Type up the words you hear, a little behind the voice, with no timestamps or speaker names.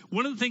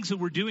One of the things that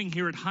we're doing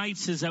here at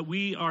Heights is that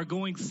we are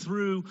going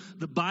through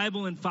the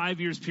Bible in 5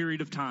 years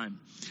period of time.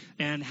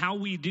 And how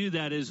we do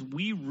that is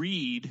we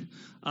read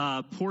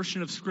a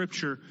portion of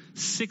Scripture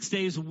 6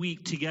 days a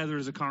week together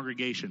as a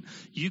congregation.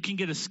 You can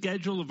get a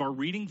schedule of our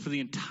reading for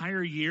the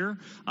entire year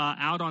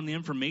out on the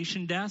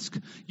information desk.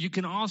 You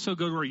can also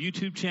go to our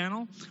YouTube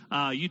channel,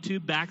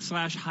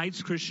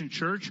 YouTube.com/Heights Christian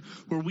Church,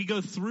 where we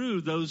go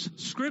through those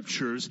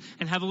scriptures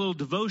and have a little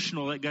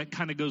devotional that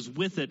kind of goes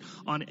with it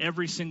on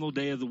every single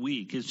day of the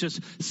week. It's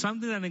just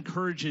something that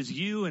encourages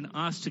you and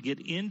us to get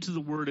into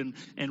the Word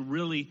and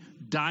really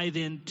dive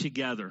in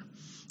together.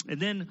 And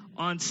then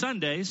on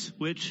Sundays,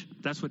 which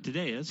that's what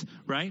today is,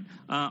 right?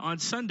 On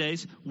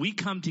Sundays, we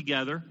come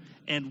together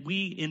and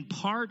we, in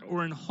part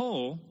or in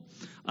whole,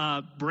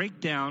 break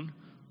down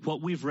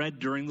what we've read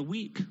during the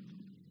week.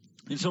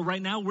 And so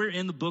right now we're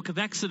in the book of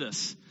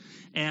Exodus.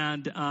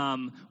 And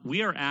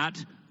we are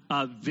at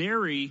a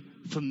very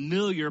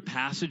familiar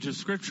passage of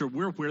Scripture.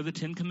 We're where the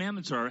Ten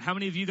Commandments are. How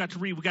many of you got to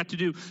read? We got to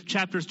do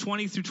chapters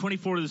 20 through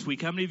 24 this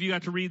week. How many of you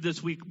got to read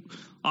this week?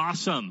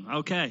 Awesome.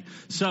 Okay.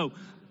 So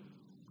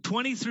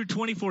 20 through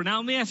 24. Now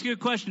let me ask you a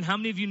question. How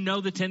many of you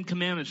know the Ten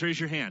Commandments? Raise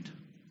your hand.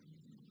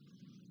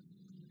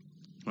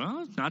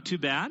 Well, not too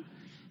bad.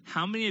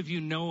 How many of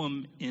you know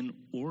them in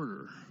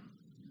order?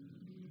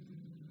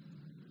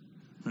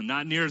 I'm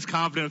not near as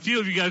confident. A few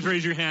of you guys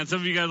raise your hand.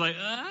 Some of you guys are like,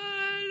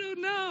 I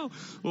don't know.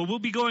 Well, we'll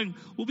be going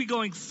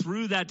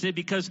through that today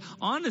because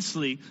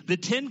honestly, the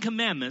Ten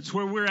Commandments,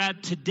 where we're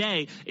at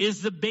today,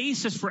 is the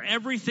basis for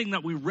everything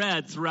that we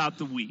read throughout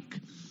the week.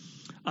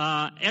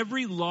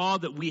 Every law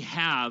that we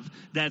have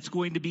that's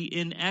going to be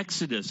in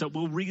Exodus, that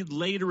we'll read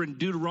later in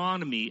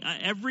Deuteronomy,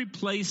 every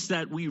place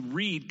that we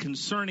read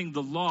concerning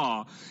the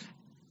law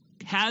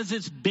has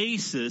its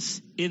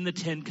basis in the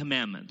Ten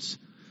Commandments.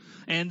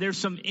 And there's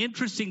some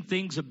interesting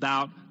things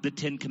about the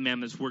Ten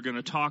Commandments we're going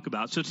to talk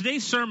about. So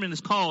today's sermon is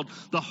called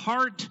The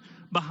Heart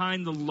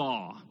Behind the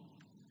Law.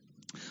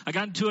 I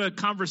got into a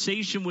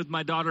conversation with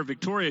my daughter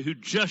Victoria, who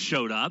just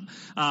showed up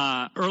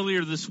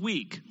earlier this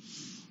week.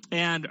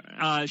 And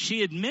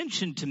she had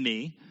mentioned to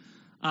me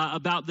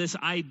about this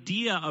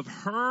idea of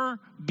her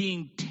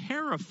being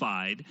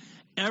terrified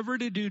ever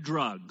to do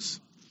drugs.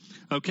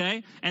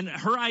 Okay? And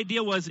her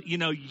idea was,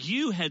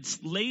 you had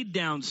laid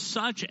down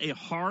such a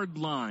hard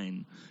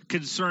line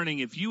concerning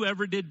if you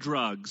ever did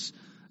drugs,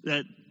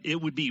 that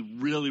it would be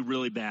really,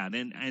 really bad.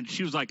 And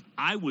she was like,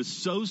 I was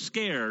so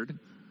scared.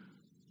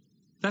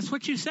 That's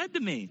what you said to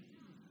me.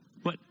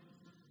 What?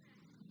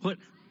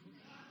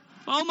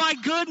 Oh my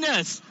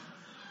goodness.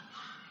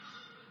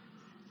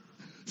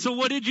 So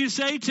what did you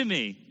say to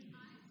me?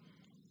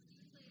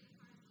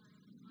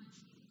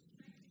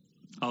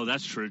 Oh,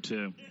 that's true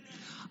too.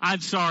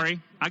 I'm sorry.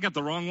 I got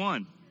the wrong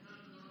one.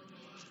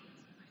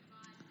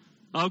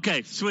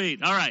 Okay,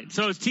 sweet. All right.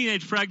 So it's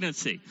teenage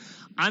pregnancy.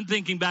 I'm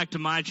thinking back to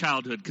my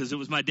childhood because it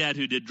was my dad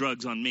who did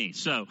drugs on me.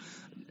 So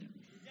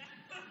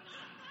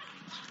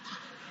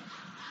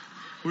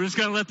we're just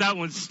going to let that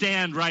one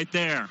stand right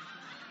there.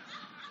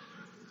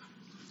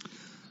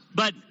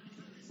 But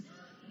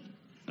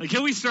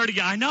can we start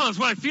again? I know that's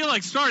what I feel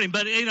like starting,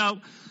 but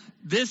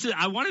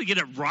I want to get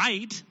it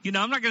right.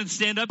 I'm not going to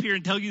stand up here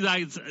and tell you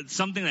that it's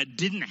something that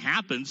didn't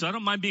happen, so I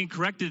don't mind being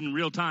corrected in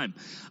real time.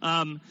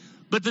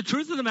 But the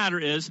truth of the matter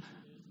is,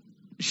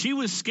 she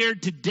was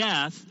scared to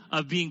death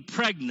of being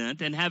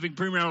pregnant and having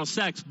premarital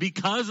sex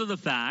because of the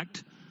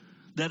fact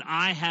that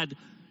I had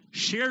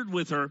shared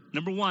with her,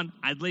 number one,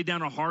 I'd laid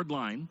down a hard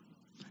line.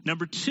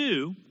 Number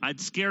two, I'd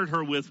scared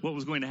her with what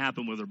was going to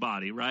happen with her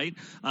body, right?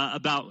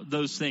 About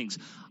those things.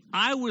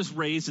 I was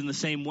raised in the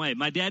same way.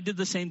 My dad did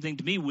the same thing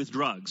to me with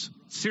drugs,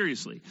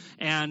 seriously.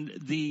 And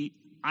the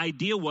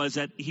idea was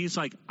that he's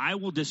like, I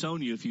will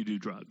disown you if you do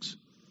drugs.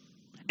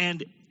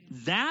 And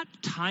that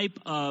type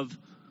of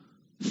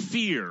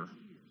fear,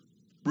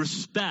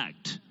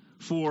 respect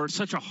for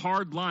such a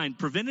hard line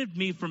prevented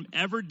me from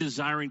ever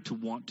desiring to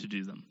want to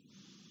do them.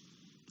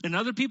 And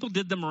other people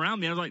did them around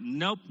me. I was like,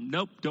 nope,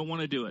 don't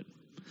want to do it.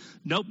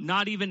 Nope,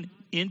 not even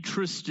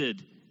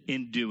interested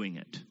in doing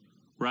it,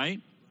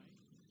 right?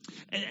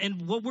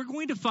 And what we're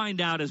going to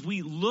find out as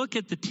we look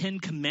at the Ten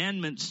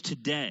Commandments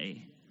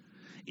today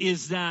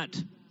is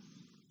that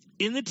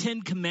in the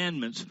Ten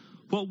Commandments,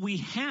 what we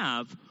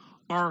have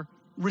are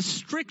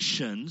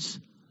restrictions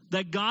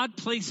that God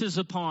places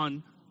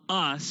upon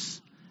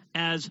us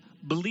as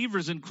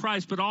believers in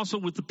Christ, but also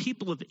with the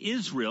people of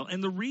Israel.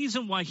 And the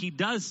reason why he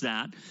does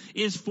that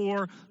is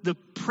for the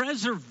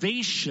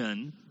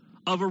preservation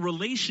of a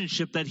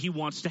relationship that he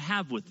wants to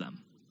have with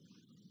them.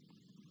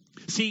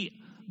 See,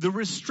 the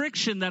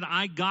restriction that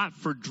I got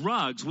for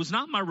drugs was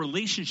not my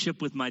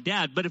relationship with my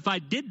dad, but if I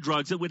did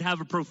drugs, it would have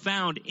a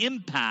profound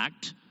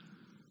impact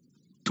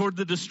toward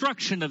the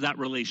destruction of that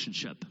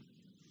relationship.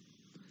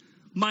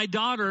 My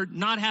daughter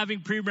not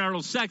having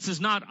premarital sex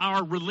is not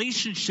our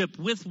relationship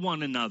with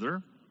one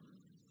another,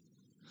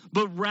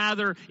 but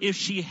rather if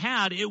she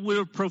had, it would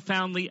have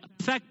profoundly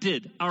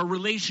affected our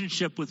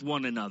relationship with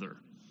one another.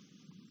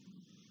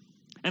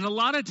 And a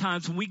lot of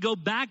times when we go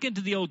back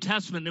into the Old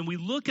Testament and we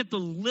look at the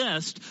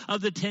list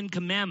of the 10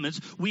 Commandments,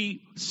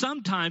 we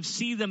sometimes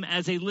see them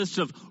as a list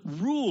of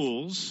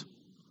rules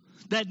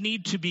that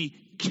need to be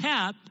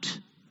kept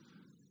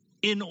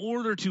in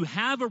order to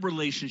have a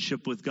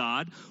relationship with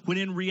God, when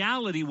in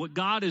reality what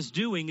God is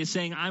doing is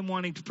saying, I'm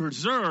wanting to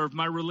preserve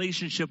my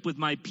relationship with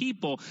my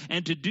people,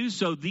 and to do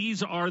so,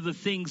 these are the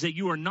things that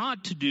you are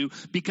not to do,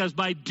 because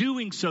by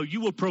doing so, you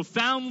will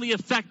profoundly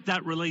affect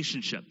that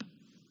relationship.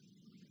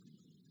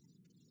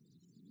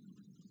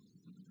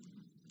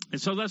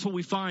 And so that's what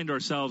we find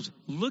ourselves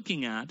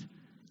looking at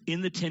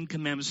in the 10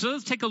 Commandments. So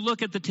let's take a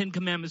look at the 10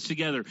 Commandments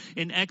together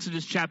in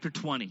Exodus chapter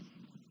 20.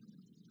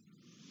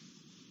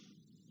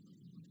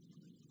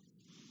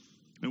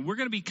 And we're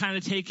going to be kind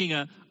of taking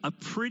a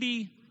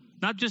pretty,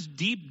 not just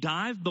deep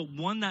dive, but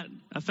one that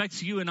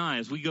affects you and I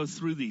as we go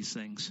through these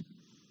things.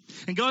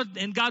 And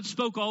God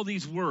spoke all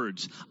these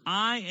words.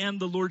 I am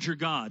the Lord your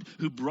God,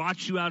 who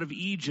brought you out of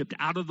Egypt,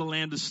 out of the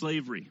land of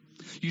slavery.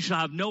 You shall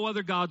have no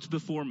other gods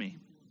before me.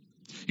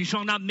 You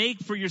shall not make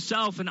for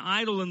yourself an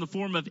idol in the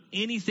form of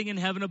anything in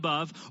heaven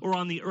above, or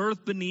on the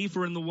earth beneath,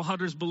 or in the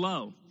waters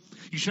below.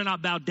 You shall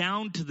not bow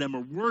down to them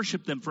or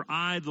worship them, for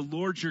I, the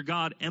Lord your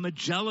God, am a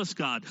jealous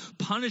God,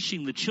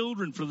 punishing the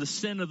children for the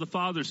sin of the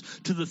fathers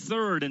to the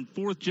third and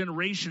fourth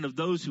generation of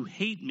those who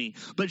hate me,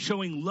 but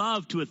showing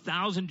love to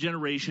 1,000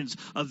 generations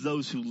of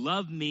those who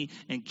love me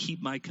and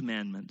keep my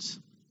commandments.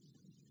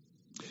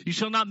 You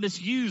shall not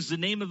misuse the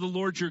name of the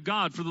Lord your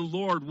God, for the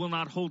Lord will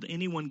not hold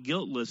anyone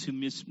guiltless who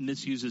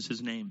misuses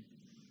his name.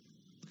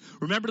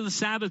 Remember the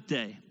Sabbath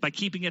day by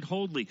keeping it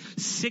holy.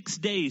 6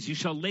 days you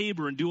shall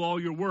labor and do all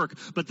your work.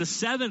 But the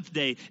seventh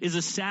day is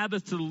a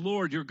Sabbath to the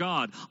Lord your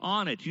God.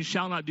 On it you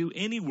shall not do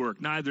any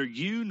work, neither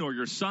you, nor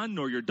your son,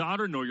 nor your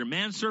daughter, nor your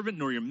manservant,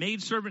 nor your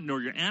maidservant,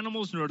 nor your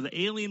animals, nor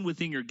the alien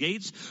within your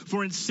gates.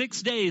 For in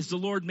 6 days the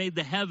Lord made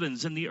the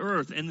heavens and the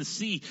earth and the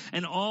sea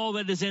and all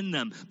that is in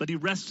them. But he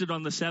rested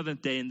on the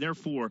seventh day, and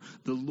therefore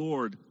the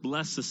Lord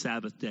blessed the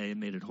Sabbath day and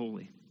made it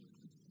holy.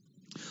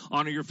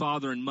 Honor your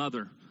father and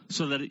mother,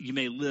 so that you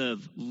may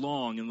live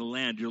long in the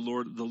land the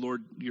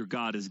Lord your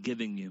God is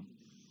giving you.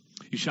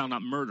 You shall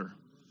not murder.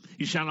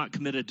 You shall not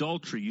commit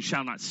adultery. You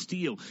shall not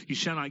steal. You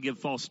shall not give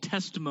false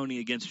testimony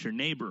against your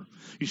neighbor.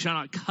 You shall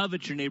not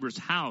covet your neighbor's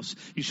house.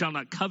 You shall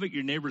not covet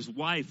your neighbor's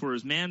wife or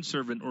his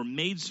manservant or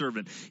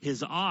maidservant,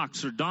 his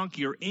ox or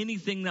donkey, or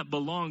anything that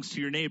belongs to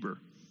your neighbor.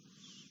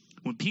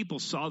 When people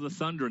saw the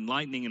thunder and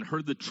lightning and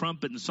heard the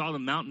trumpet and saw the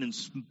mountain in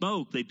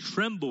smoke, they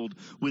trembled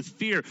with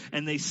fear,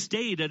 and they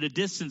stayed at a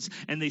distance.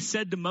 And they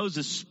said to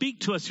Moses,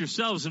 speak to us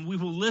yourselves and we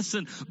will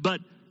listen,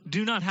 but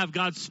do not have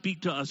God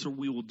speak to us or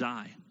we will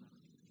die.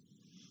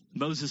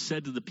 Moses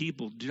said to the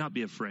people, do not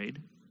be afraid.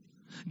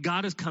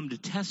 God has come to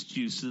test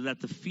you so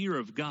that the fear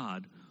of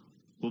God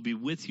will be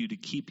with you to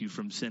keep you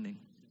from sinning.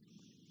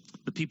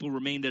 The people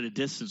remained at a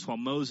distance while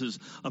Moses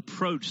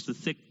approached the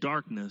thick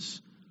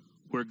darkness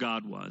where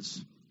God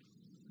was.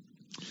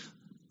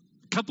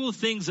 A couple of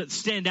things that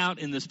stand out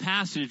in this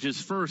passage is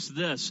first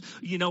this.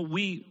 You know,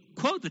 we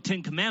quote the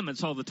 10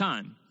 Commandments all the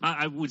time.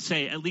 I would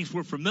say at least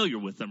we're familiar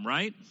with them,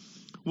 right?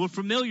 We're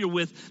familiar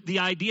with the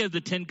idea of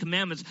the 10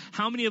 Commandments.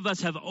 How many of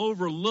us have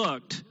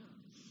overlooked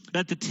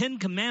that the 10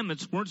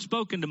 Commandments weren't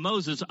spoken to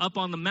Moses up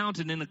on the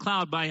mountain in a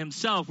cloud by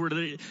himself, where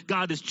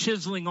God is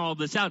chiseling all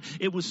this out?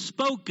 It was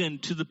spoken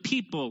to the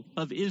people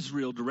of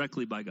Israel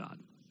directly by God.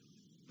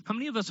 How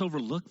many of us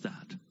overlook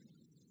that?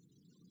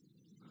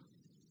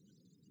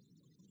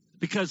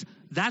 Because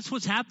that's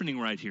what's happening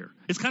right here.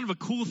 It's kind of a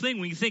cool thing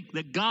when you think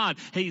that God,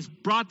 he's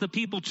brought the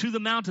people to the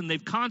mountain,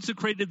 they've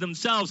consecrated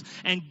themselves,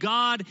 and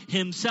God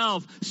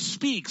himself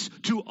speaks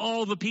to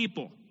all the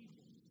people.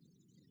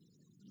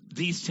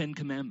 These 10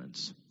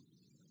 Commandments.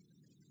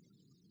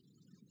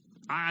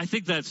 I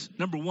think that's,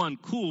 number one,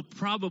 cool,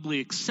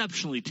 probably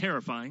exceptionally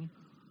terrifying,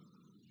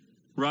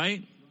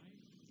 right?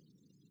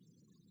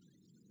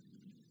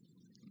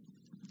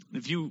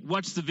 If you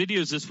watch the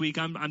videos this week,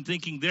 I'm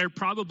thinking they're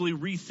probably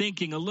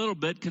rethinking a little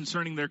bit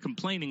concerning their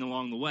complaining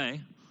along the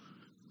way.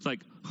 It's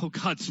like, oh,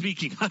 God's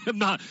speaking. I'm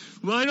not.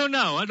 Well, I don't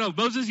know.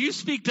 Moses, you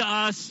speak to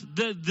us.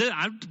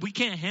 We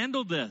can't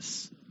handle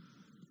this.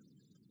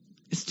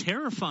 It's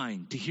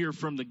terrifying to hear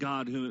from the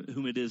God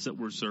whom it is that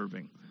we're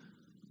serving.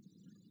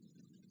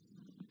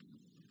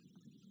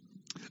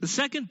 The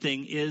second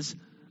thing is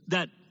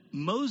that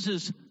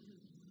Moses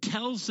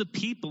tells the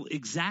people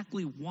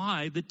exactly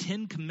why the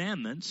 10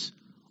 Commandments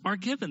are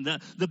given,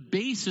 the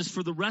basis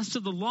for the rest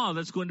of the law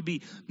that's going to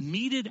be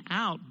meted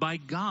out by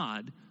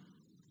God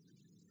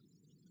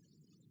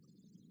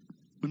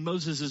when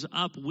Moses is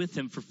up with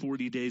him for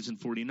 40 days and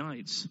 40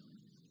 nights.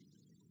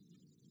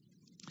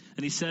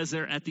 And he says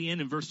there at the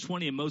end in verse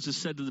 20, and Moses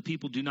said to the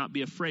people, do not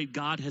be afraid.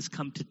 God has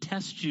come to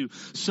test you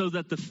so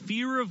that the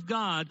fear of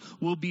God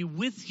will be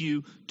with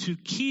you to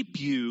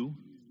keep you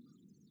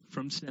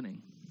from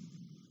sinning.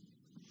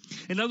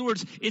 In other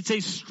words, it's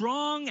a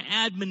strong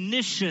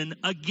admonition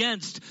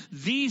against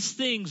these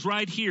things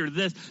right here,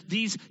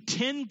 these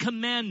 10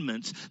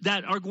 commandments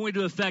that are going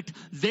to affect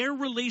their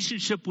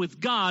relationship with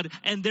God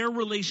and their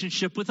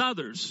relationship with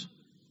others.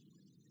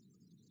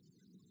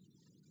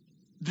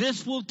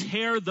 This will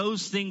tear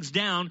those things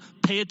down.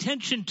 Pay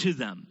attention to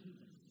them.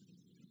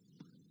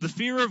 The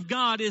fear of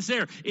God is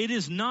there. It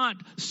is not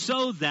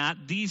so that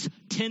these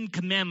 10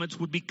 commandments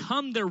would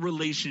become their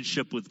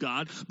relationship with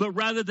God, but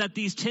rather that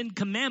these 10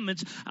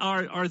 commandments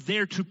are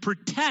there to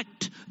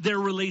protect their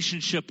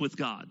relationship with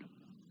God.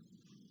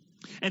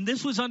 And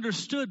this was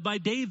understood by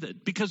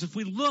David, because if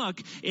we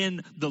look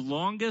in the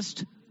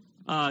longest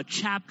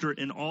chapter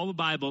in all the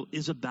Bible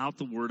is about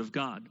the Word of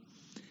God.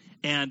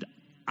 And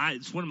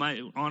it's one of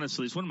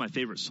my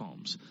favorite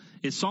Psalms.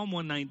 It's Psalm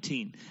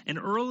 119. And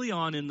early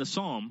on in the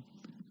Psalm,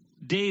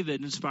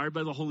 David, inspired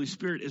by the Holy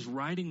Spirit, is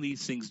writing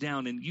these things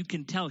down, and you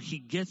can tell he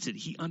gets it.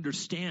 He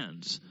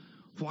understands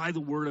why the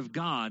Word of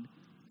God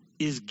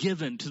is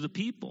given to the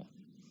people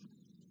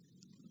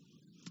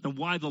and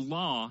why the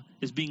law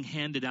is being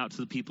handed out to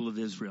the people of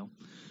Israel.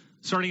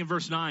 Starting in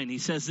verse 9, he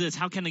says this: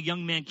 how can a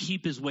young man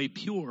keep his way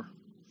pure?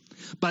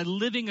 By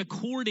living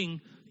according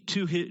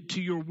to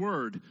your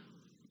word.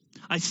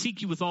 I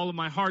seek you with all of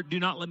my heart. Do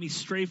not let me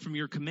stray from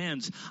your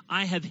commands.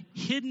 I have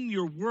hidden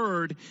your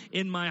word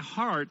in my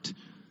heart,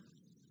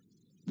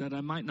 that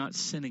I might not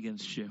sin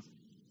against you.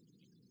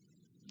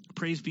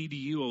 Praise be to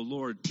you, O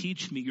Lord.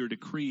 Teach me your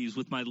decrees.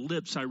 With my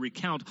lips I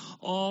recount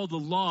all the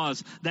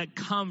laws that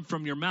come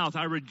from your mouth.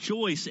 I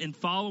rejoice in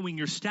following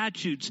your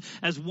statutes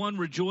as one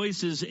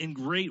rejoices in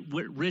great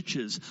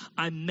riches.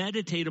 I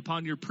meditate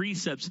upon your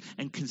precepts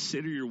and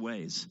consider your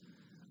ways.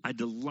 I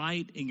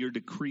delight in your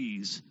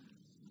decrees.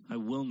 I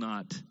will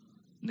not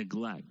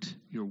neglect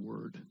your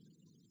word.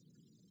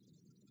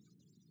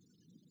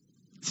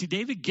 See,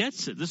 David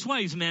gets it. That's why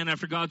he's a man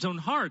after God's own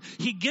heart.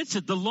 He gets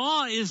it. The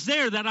law is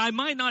there that I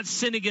might not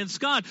sin against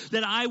God,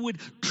 that I would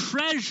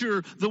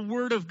treasure the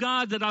word of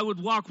God, that I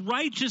would walk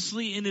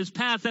righteously in his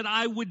path, that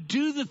I would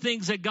do the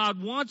things that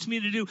God wants me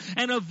to do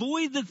and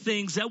avoid the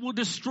things that will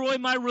destroy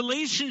my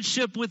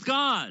relationship with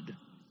God.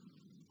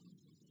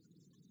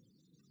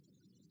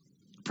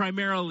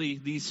 Primarily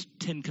these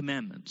 10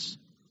 commandments.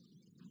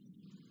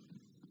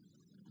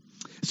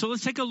 So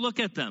let's take a look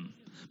at them.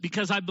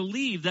 Because I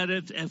believe that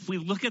if we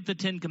look at the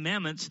 10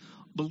 commandments,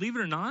 believe it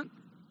or not,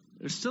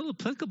 they're still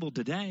applicable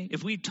today.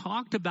 If we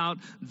talked about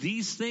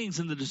these things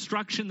and the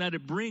destruction that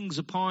it brings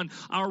upon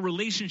our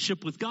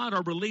relationship with God,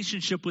 our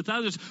relationship with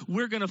others,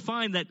 we're going to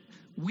find that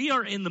we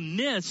are in the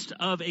midst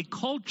of a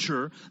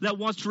culture that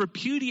wants to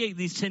repudiate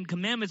these 10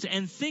 commandments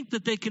and think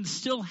that they can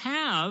still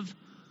have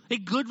a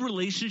good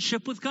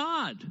relationship with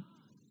God.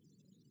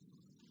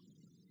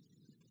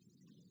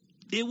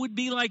 It would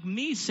be like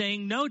me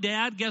saying, no,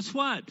 Dad, guess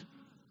what?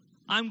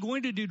 I'm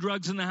going to do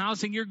drugs in the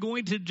house and you're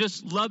going to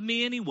just love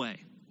me anyway.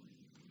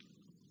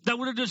 That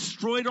would have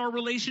destroyed our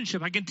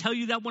relationship. I can tell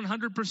you that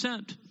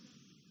 100%.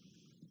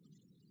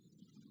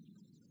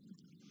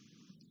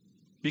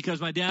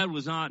 Because my dad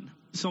was not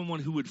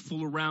someone who would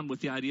fool around with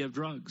the idea of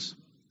drugs.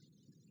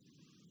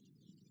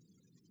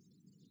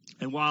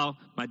 And while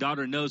my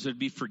daughter knows there'd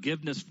be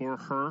forgiveness for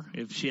her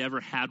if she ever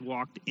had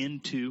walked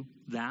into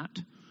that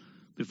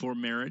before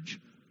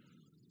marriage,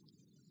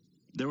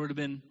 there would have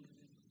been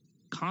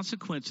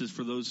consequences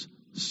for those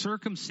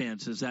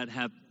circumstances that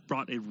have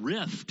brought a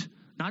rift,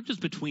 not just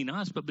between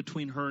us, but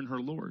between her and her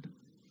Lord.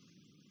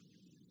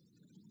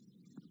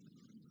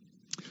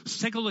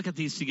 So take a look at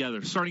these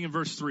together, starting in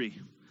verse 3.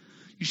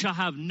 You shall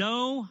have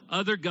no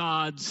other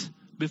gods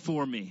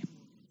before me.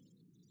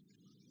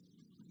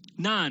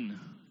 None.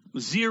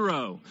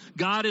 Zero.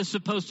 God is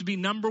supposed to be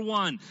number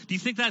one. Do you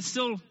think that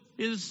still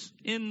is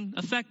in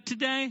effect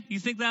today? You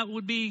think that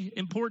would be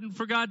important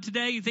for God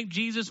today? You think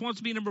Jesus wants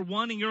to be number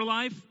one in your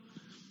life?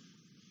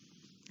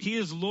 He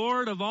is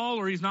Lord of all,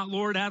 or he's not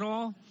Lord at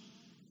all,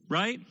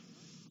 right?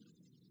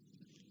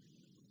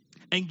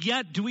 And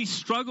yet, do we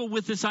struggle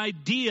with this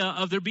idea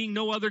of there being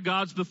no other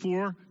gods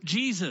before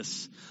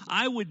Jesus?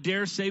 I would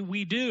dare say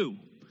we do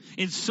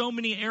in so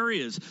many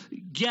areas.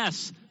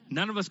 Yes,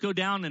 none of us go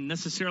down and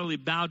necessarily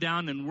bow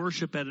down and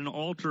worship at an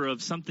altar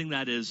of something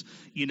that is,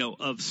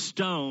 of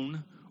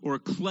stone or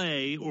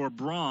clay or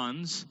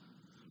bronze,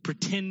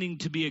 pretending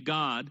to be a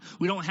god.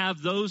 We don't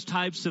have those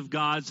types of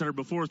gods that are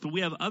before us, but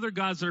we have other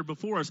gods that are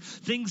before us,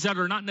 things that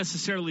are not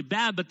necessarily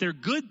bad, but they're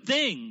good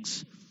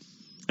things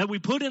that we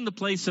put in the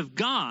place of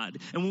God.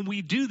 And when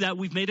we do that,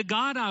 we've made a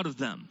god out of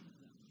them.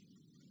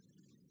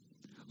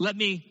 Let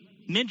me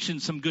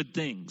mention some good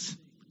things.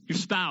 Your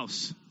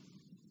spouse,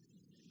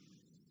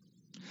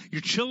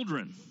 your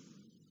children,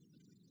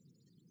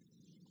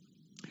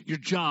 your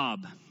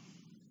job,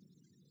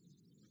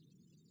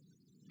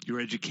 your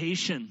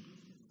education,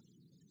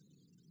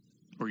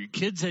 or your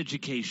kids'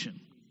 education.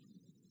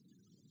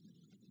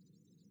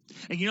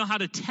 And you know how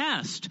to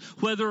test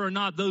whether or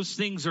not those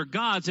things are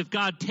gods. If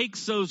God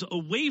takes those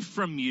away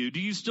from you, do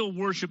you still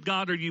worship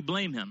God or do you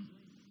blame him?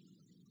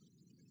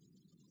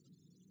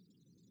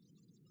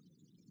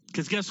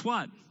 Because guess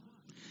what?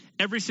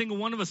 Every single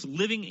one of us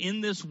living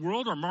in this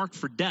world are marked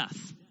for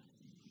death.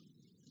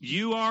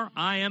 You are,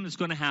 I am, it's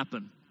going to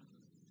happen.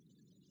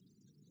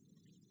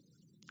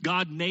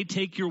 God may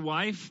take your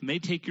wife, may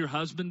take your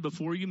husband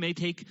before you, may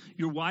take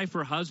your wife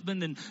or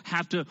husband and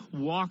have to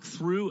walk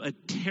through a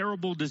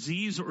terrible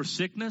disease or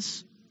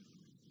sickness.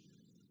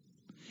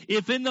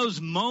 If in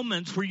those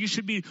moments where you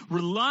should be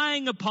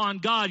relying upon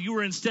God, you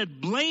are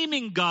instead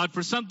blaming God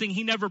for something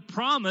He never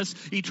promised,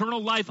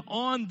 eternal life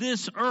on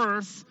this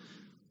earth,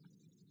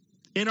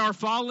 in our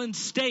fallen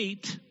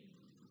state,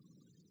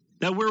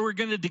 that where we're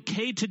going to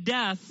decay to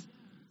death,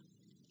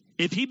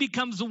 if He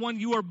becomes the one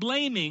you are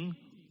blaming,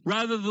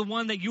 rather than the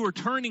one that you are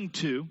turning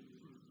to,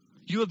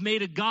 you have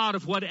made a god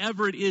of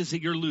whatever it is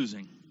that you're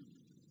losing.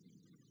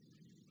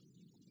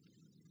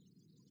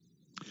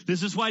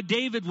 This is why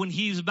David, when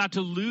he's about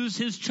to lose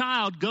his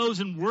child, goes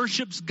and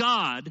worships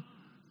God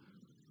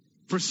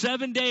for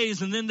 7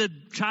 days, and then the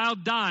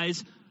child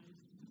dies.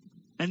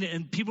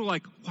 And people are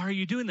like, why are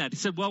you doing that? He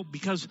said, well,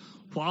 because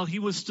while he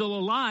was still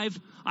alive,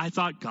 I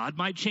thought God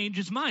might change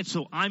his mind.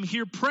 So I'm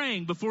here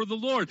praying before the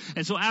Lord.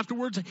 And so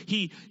afterwards,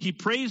 he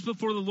prays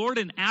before the Lord,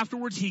 and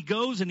afterwards he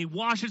goes and he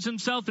washes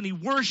himself and he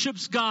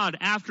worships God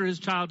after his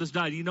child has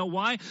died. You know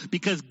why?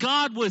 Because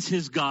God was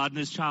his God and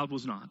his child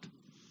was not.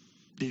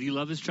 Did he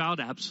love his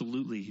child?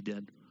 Absolutely he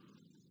did.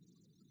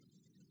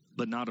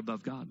 But not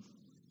above God.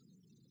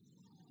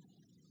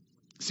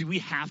 See, we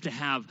have to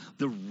have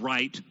the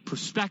right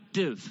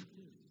perspective.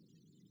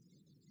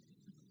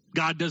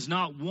 God does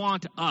not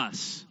want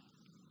us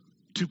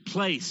to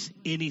place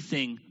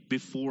anything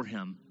before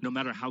Him, no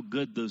matter how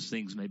good those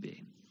things may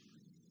be.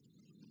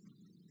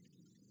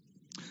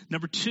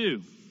 Number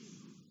 2,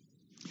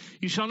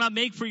 you shall not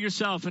make for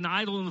yourself an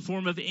idol in the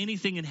form of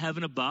anything in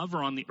heaven above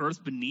or on the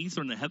earth beneath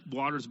or in the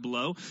waters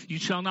below. You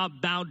shall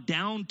not bow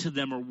down to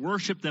them or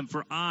worship them,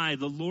 for I,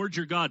 the Lord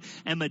your God,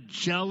 am a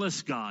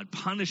jealous God,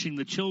 punishing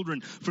the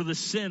children for the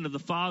sin of the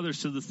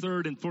fathers to the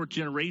 3rd and 4th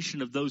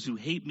generation of those who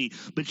hate me,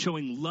 but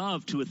showing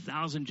love to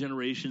 1,000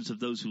 generations of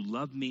those who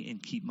love me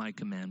and keep my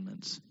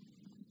commandments.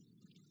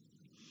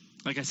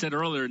 Like I said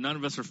earlier, none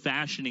of us are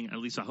fashioning, at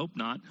least I hope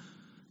not,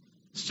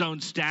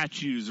 stone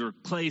statues or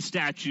clay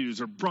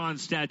statues or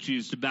bronze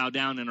statues to bow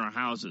down in our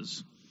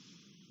houses.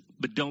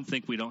 But don't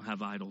think we don't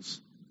have idols.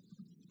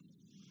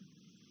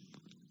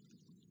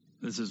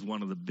 This is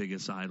one of the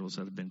biggest idols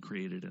that have been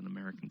created in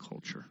American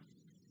culture.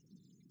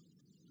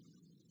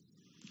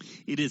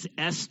 It is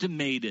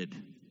estimated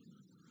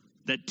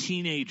that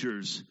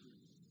teenagers,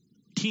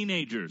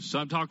 so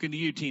I'm talking to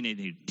you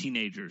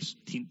teenagers,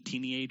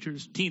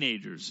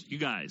 you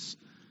guys,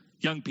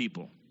 young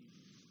people,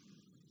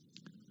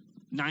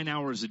 9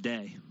 hours a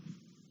day.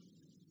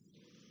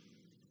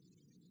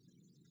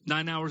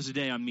 9 hours a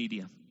day on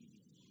media.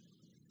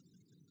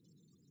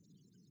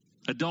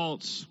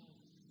 Adults,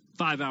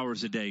 5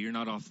 hours a day. You're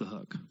not off the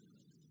hook.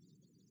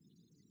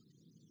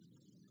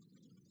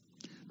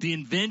 The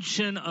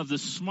invention of the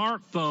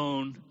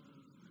smartphone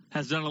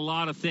has done a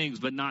lot of things,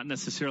 but not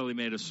necessarily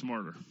made us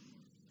smarter.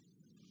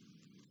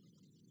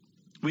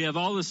 We have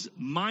all this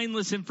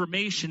mindless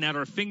information at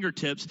our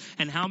fingertips,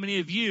 and how many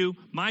of you,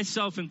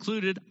 myself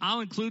included,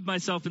 I'll include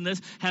myself in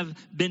this, have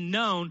been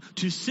known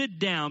to sit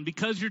down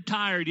because you're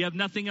tired, you have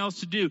nothing else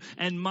to do,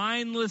 and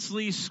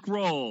mindlessly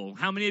scroll.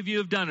 How many of you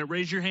have done it?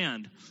 Raise your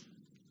hand.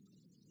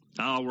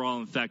 Oh, we're all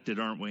infected,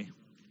 aren't we?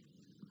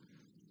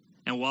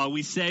 And while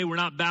we say we're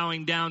not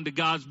bowing down to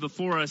gods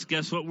before us,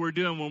 guess what we're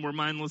doing when we're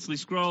mindlessly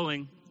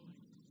scrolling?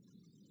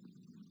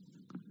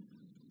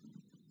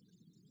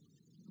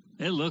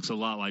 It looks a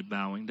lot like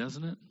bowing,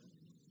 doesn't it?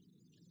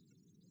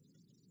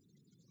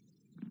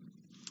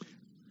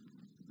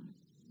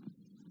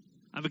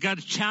 I've got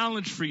a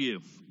challenge for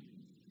you.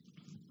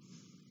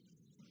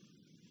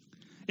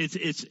 It's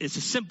a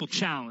simple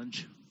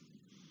challenge.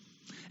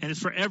 And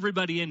it's for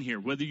everybody in here,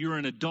 whether you're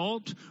an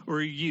adult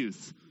or a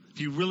youth.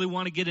 If you really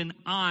want to get an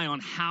eye on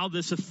how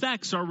this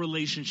affects our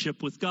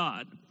relationship with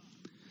God,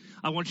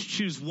 I want you to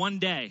choose one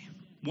day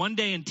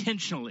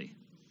intentionally.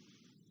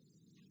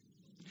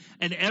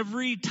 And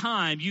every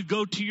time you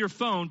go to your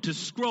phone to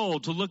scroll,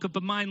 to look up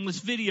a mindless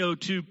video,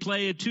 to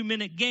play a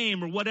 2-minute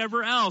game or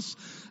whatever else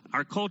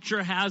our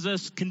culture has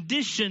us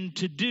conditioned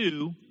to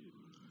do,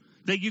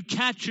 that you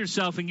catch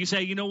yourself and you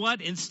say, you know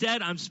what?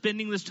 Instead, I'm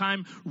spending this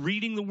time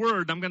reading the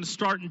Word. I'm going to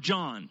start in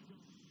John.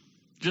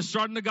 Just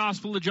start in the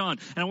Gospel of John.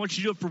 And I want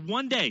you to do it for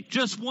one day,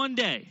 just one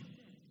day.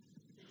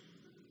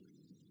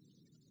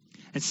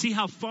 And see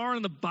how far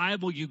in the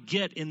Bible you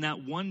get in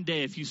that one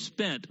day if you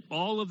spent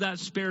all of that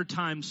spare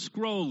time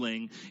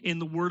scrolling in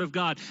the Word of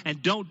God.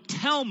 And don't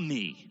tell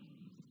me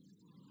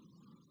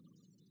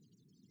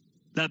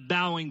that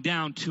bowing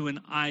down to an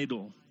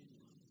idol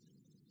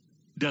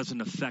doesn't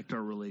affect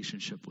our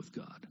relationship with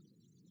God.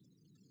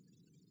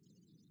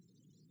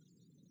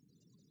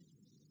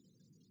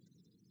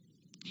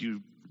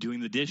 You doing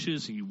the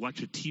dishes and you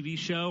watch a TV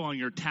show on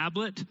your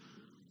tablet?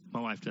 My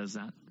wife does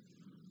that.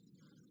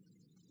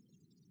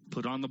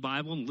 Put on the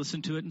Bible and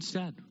listen to it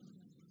instead.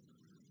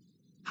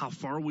 How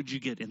far would you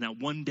get in that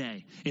one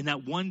day? In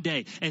that one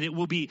day. And it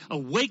will be a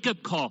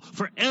wake-up call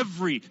for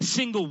every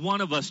single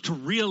one of us to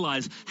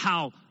realize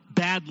how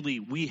badly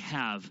we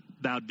have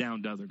bowed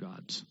down to other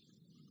gods.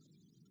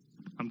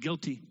 I'm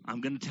guilty.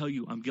 I'm going to tell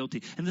you I'm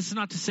guilty. And this is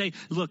not to say,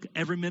 look,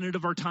 every minute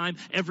of our time,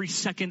 every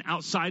second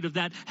outside of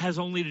that has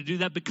only to do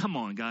that. But come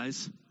on,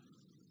 guys.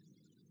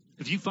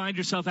 If you find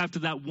yourself after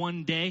that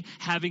one day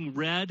having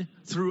read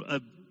through a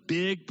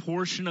big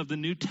portion of the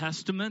New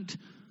Testament,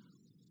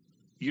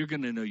 you're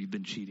going to know you've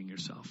been cheating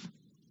yourself.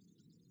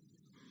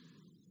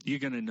 You're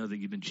going to know that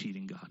you've been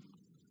cheating God.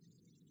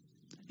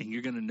 And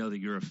you're going to know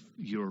that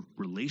your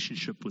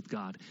relationship with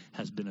God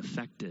has been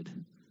affected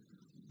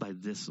by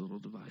this little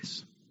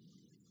device.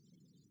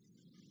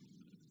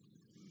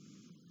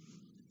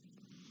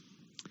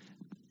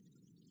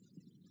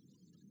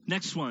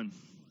 Next one.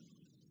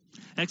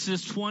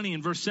 Exodus 20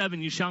 and verse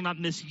 7, you shall not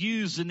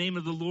misuse the name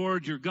of the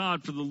Lord your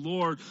God, for the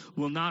Lord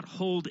will not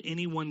hold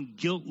anyone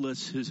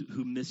guiltless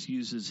who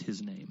misuses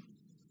his name.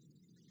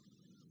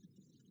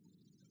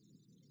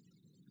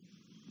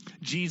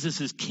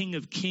 Jesus is King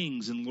of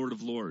kings and Lord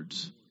of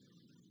lords.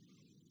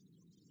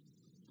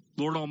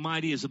 Lord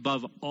Almighty is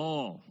above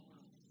all.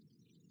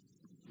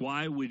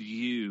 Why would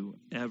you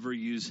ever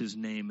use his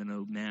name in a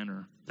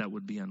manner that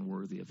would be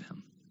unworthy of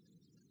him?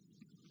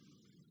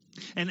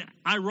 And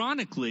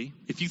ironically,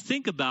 if you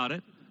think about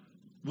it,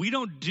 we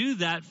don't do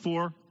that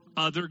for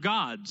other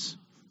gods.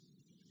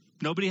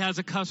 Nobody has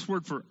a cuss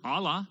word for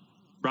Allah,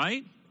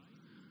 right?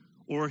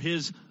 Or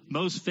his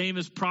most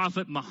famous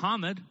prophet,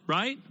 Muhammad,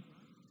 right?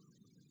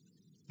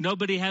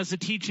 Nobody has the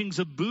teachings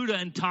of Buddha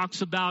and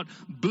talks about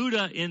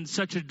Buddha in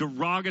such a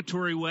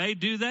derogatory way,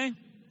 do they?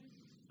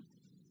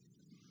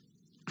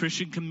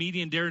 Christian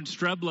comedian Darren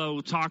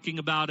Streblow talking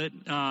about it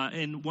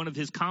in one of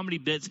his comedy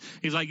bits.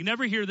 He's like, you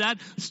never hear that?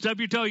 Stub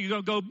your toe, you're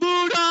going to go,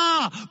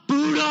 Buddha!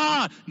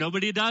 Buddha!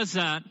 Nobody does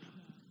that.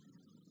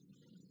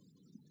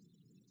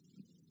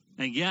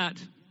 And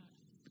yet,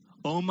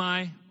 oh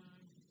my.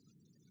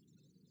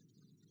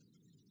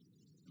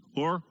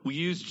 Or we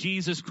use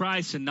Jesus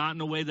Christ and not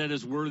in a way that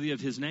is worthy of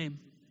his name.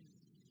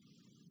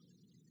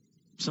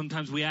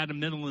 Sometimes we add a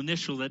middle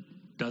initial that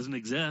doesn't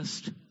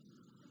exist.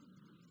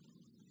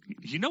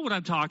 You know what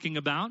I'm talking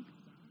about?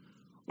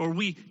 Or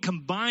we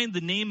combine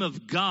the name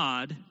of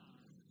God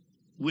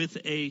with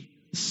a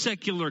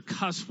secular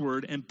cuss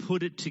word and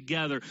put it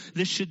together.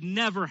 This should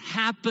never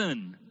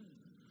happen.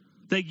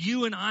 That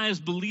you and I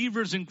as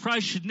believers in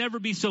Christ should never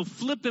be so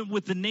flippant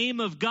with the name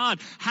of God.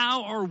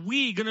 How are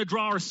we going to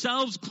draw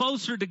ourselves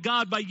closer to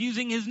God by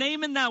using his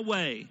name in that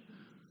way?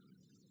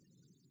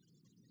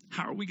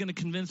 How are we going to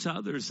convince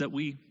others that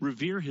we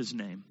revere his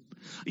name?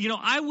 You know,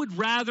 I would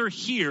rather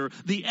hear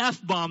the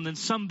F-bomb than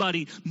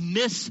somebody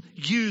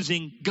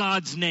misusing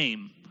God's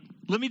name.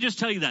 Let me just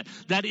tell you that.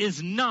 That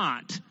is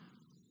not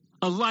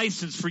a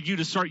license for you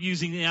to start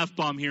using the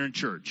F-bomb here in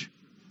church.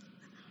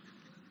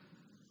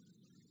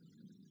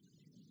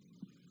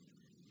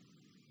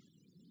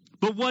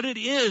 But what it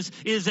is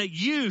that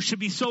you should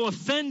be so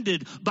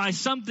offended by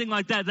something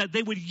like that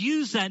they would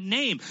use that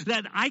name,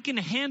 that I can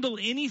handle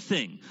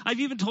anything. I've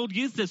even told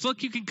youth this.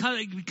 Look, you can cut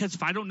it, because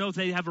if I don't know if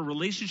they have a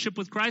relationship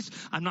with Christ,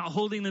 I'm not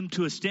holding them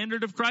to a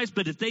standard of Christ.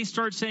 But if they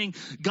start saying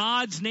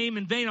God's name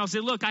in vain, I'll say,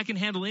 look, I can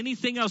handle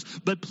anything else,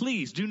 but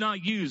please do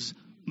not use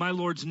my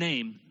Lord's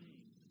name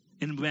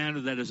in a manner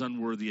that is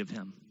unworthy of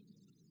him.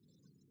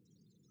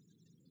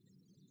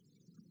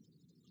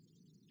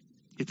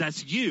 If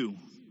that's you,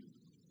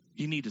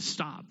 you need to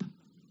stop.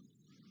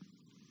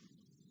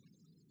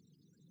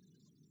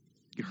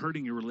 You're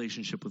hurting your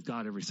relationship with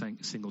God every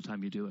single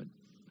time you do it.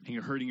 And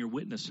you're hurting your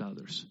witness to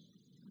others.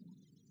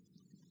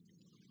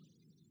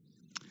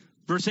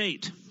 Verse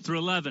 8 through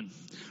 11.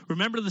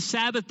 Remember the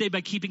Sabbath day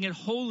by keeping it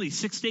holy.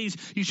 6 days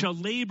you shall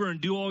labor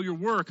and do all your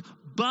work.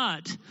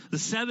 But the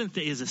seventh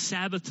day is a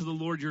Sabbath to the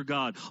Lord your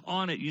God.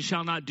 On it you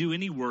shall not do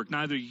any work,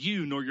 neither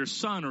you nor your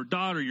son or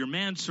daughter, your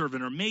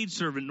manservant or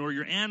maidservant, nor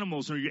your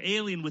animals, nor your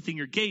alien within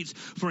your gates.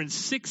 For in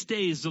 6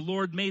 days the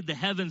Lord made the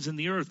heavens and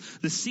the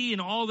earth, the sea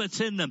and all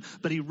that's in them.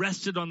 But he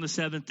rested on the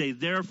seventh day.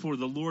 Therefore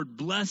the Lord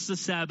blessed the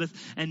Sabbath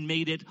and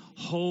made it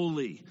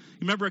holy.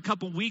 Remember a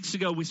couple weeks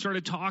ago we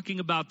started talking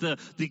about the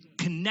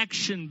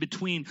connection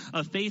between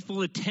a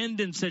faithful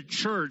attendance at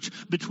church,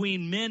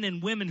 between men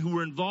and women who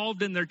were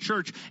involved in their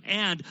church,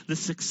 and the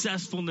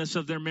successfulness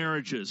of their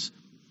marriages,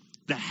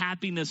 the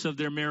happiness of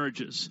their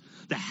marriages.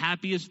 The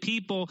happiest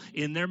people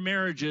in their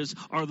marriages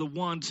are the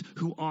ones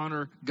who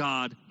honor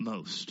God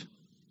most.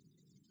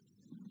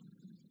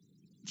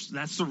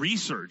 That's the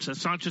research.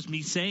 That's not just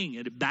me saying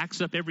it. It backs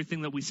up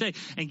everything that we say.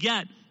 And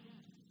yet,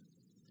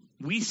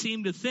 we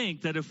seem to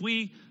think that if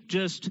we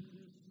just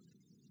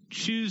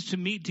choose to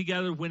meet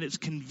together when it's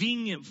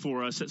convenient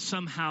for us, that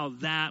somehow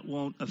that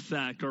won't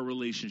affect our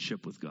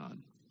relationship with God.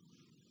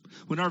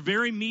 When our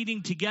very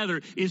meeting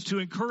together is to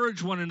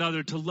encourage one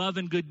another to love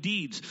and good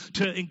deeds,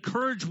 to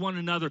encourage one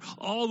another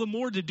all the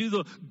more to do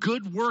the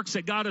good works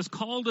that God has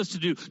called us to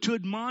do, to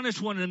admonish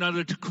one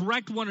another, to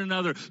correct one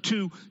another,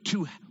 to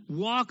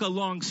walk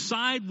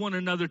alongside one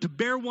another, to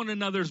bear one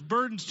another's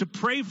burdens, to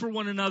pray for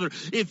one another.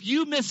 If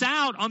you miss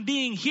out on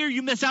being here,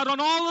 you miss out on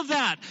all of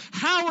that.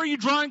 How are you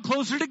drawing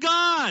closer to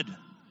God?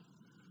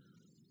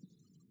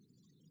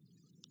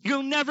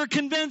 You'll never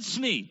convince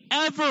me,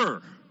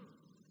 ever.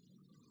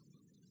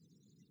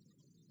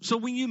 So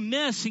when you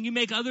miss and you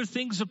make other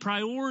things a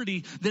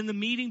priority than the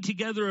meeting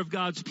together of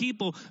God's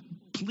people,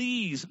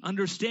 please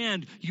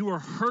understand you are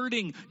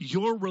hurting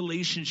your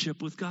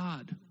relationship with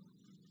God.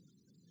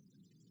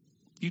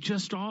 You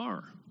just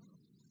are.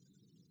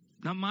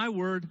 Not my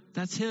word,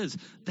 that's his.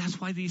 That's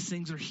why these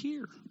things are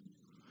here.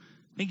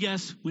 And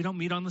yes, we don't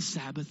meet on the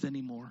Sabbath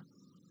anymore,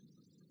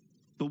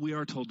 but we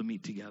are told to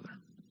meet together.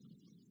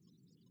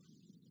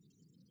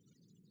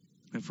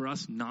 And for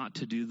us not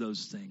to do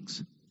those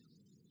things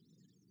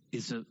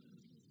is to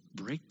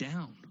break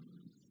down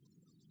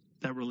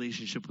that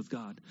relationship with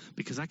God.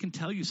 Because I can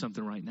tell you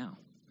something right now.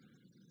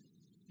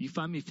 You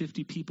find me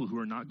 50 people who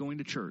are not going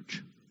to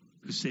church,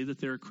 who say that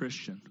they're a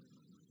Christian.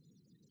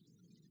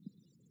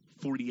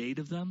 48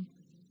 of them,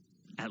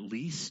 at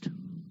least,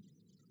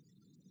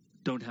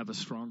 don't have a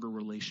stronger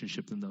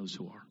relationship than those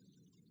who are.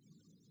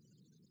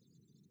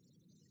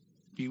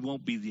 You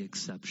won't be the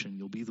exception.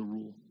 You'll be the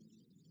rule.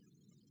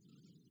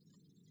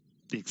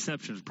 The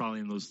exception is probably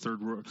in those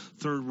third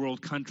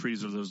world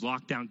countries, or those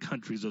lockdown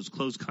countries, those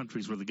closed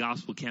countries where the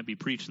gospel can't be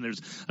preached. And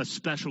there's a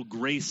special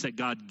grace that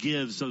God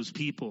gives those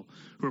people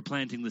who are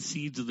planting the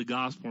seeds of the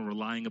gospel and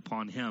relying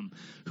upon him,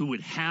 who would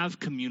have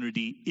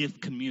community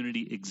if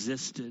community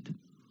existed.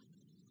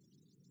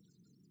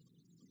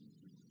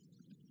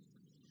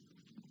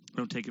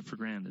 Don't take it for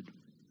granted.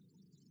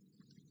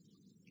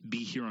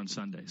 Be here on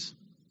Sundays.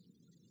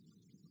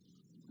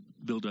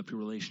 Build up your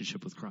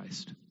relationship with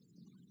Christ.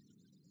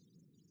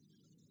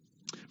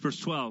 Verse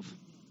 12,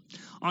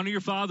 honor your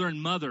father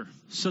and mother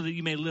so that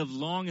you may live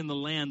long in the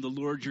land the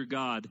Lord your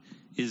God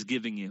is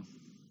giving you.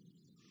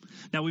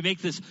 Now we make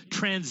this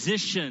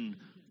transition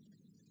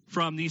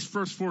from these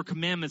first 4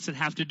 commandments that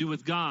have to do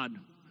with God,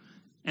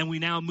 and we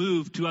now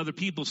move to other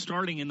people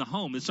starting in the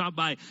home. It's not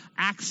by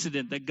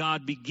accident that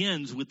God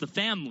begins with the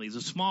family, the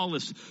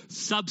smallest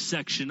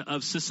subsection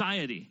of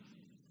society.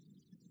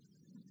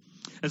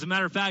 As a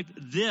matter of fact,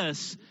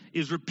 this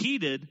is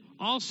repeated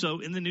also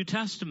in the New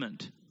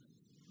Testament.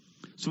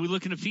 So we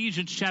look in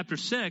Ephesians chapter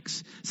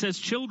 6, it says,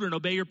 children,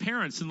 obey your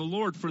parents in the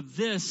Lord, for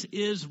this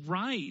is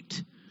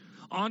right.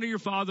 Honor your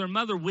father and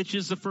mother, which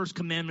is the first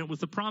commandment with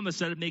the promise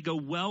that it may go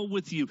well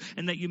with you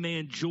and that you may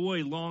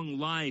enjoy long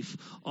life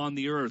on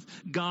the earth.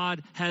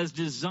 God has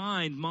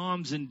designed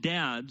moms and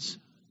dads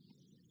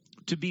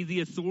to be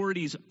the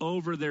authorities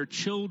over their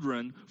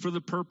children for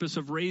the purpose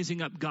of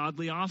raising up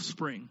godly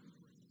offspring.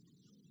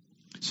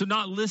 So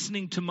not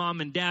listening to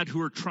mom and dad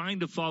who are trying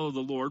to follow the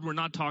Lord. We're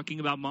not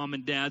talking about mom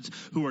and dads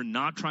who are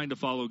not trying to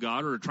follow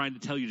God or are trying to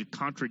tell you to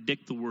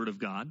contradict the word of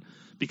God,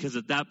 because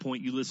at that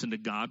point you listen to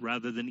God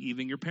rather than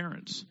even your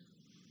parents.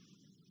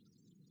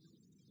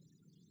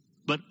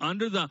 But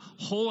under the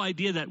whole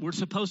idea that we're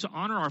supposed to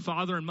honor our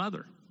father and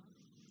mother,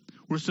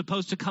 we're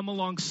supposed to come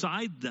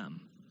alongside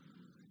them,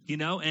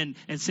 and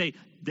say,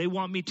 they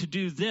want me to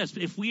do this.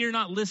 If we are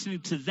not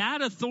listening to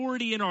that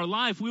authority in our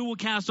life, we will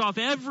cast off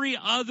every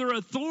other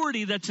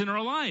authority that's in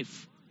our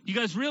life. You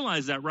guys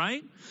realize that,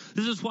 right?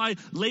 This is why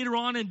later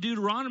on in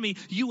Deuteronomy,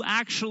 you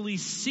actually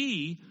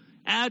see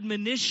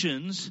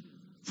admonitions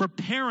for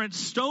parents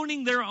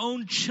stoning their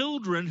own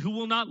children who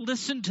will not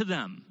listen to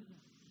them.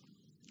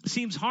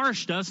 Seems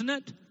harsh, doesn't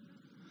it?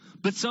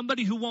 But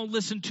somebody who won't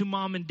listen to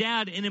mom and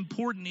dad in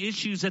important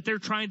issues that they're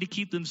trying to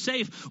keep them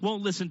safe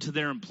won't listen to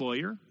their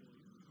employer,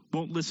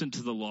 won't listen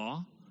to the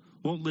law,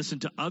 won't listen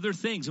to other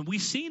things. And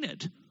we've seen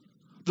it.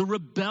 The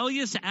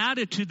rebellious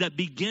attitude that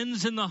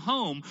begins in the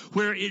home,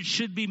 where it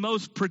should be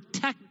most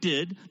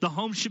protected, the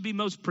home should be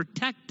most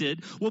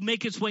protected, will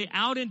make its way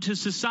out into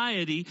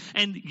society,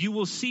 and you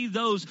will see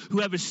those who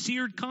have a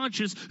seared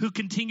conscience who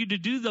continue to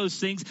do those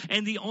things,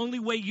 and the only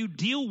way you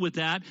deal with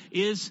that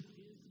is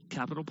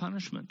capital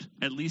punishment,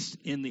 at least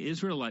in the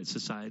Israelite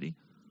society.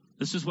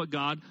 This is what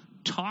God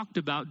talked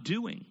about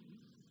doing.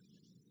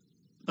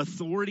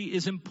 Authority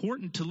is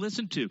important to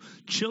listen to.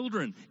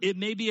 Children, it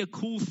may be a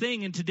cool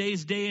thing in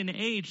today's day and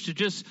age to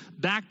just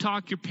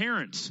backtalk your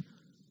parents.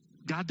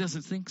 God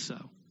doesn't think so.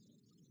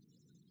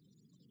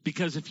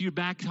 Because if you're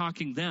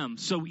backtalking them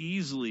so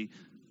easily,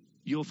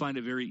 you'll find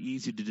it very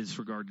easy to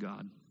disregard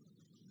God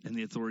and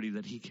the authority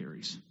that he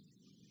carries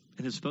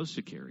and is supposed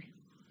to carry.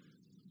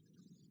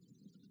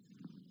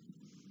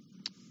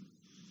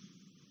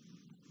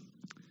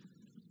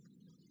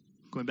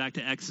 Going back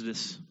to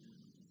Exodus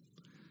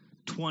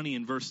 20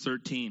 and verse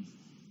 13.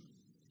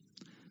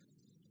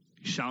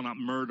 You shall not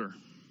murder.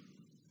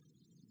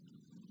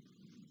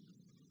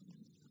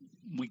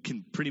 We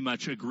can pretty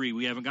much agree.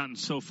 We haven't gotten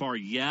so far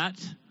yet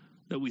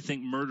that we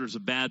think murder is a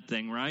bad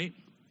thing, right?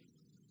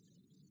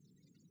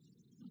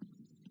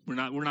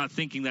 We're not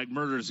thinking that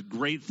murder is a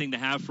great thing to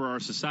have for our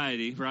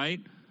society,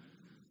 right?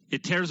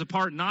 It tears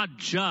apart not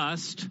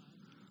just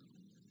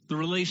the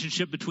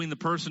relationship between the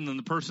person and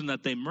the person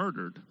that they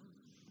murdered.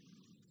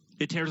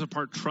 It tears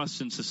apart trust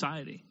in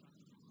society.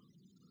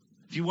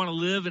 If you want to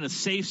live in a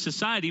safe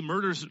society,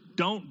 murders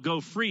don't go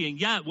free. And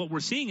yet, what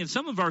we're seeing in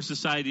some of our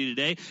society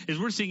today is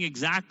we're seeing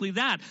exactly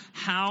that.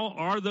 How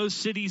are those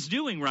cities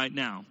doing right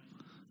now?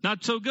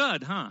 Not so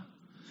good, huh?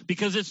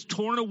 because it's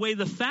torn away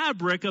the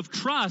fabric of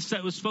trust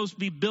that was supposed to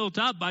be built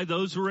up by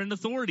those who are in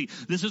authority.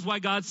 This is why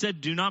God said,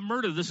 do not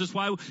murder. This is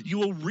why you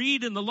will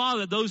read in the law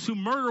that those who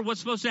murder, what's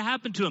supposed to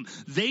happen to them?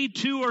 They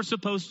too are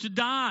supposed to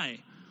die.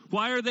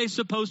 Why are they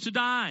supposed to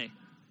die?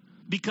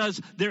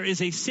 Because there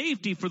is a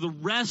safety for the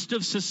rest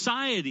of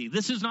society.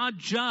 This is not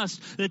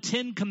just the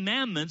 10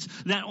 Commandments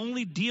that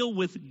only deal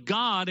with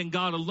God and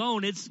God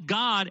alone. It's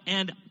God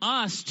and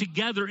us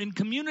together in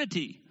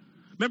community.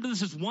 Remember,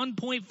 this is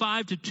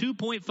 1.5 to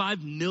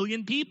 2.5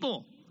 million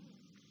people.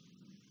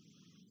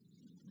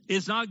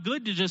 It's not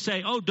good to just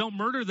say, oh, don't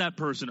murder that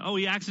person. Oh,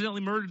 he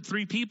accidentally murdered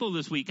 3 people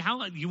this week.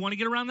 How you want to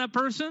get around that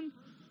person?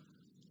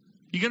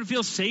 You going to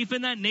feel safe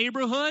in that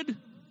neighborhood?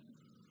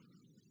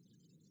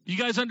 You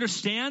guys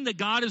understand that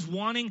God is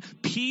wanting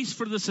peace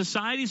for the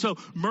society? So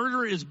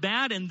murder is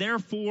bad, and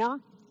therefore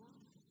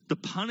the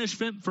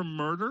punishment for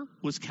murder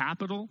was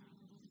capital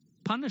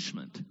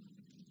punishment.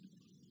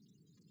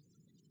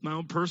 My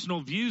own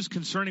personal views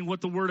concerning what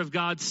the Word of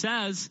God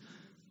says,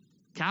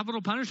 capital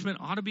punishment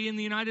ought to be in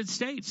the United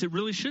States. It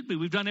really should be.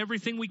 We've done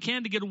everything we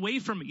can to get away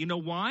from it. You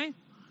know why?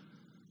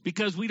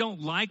 Because we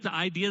don't like the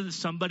idea that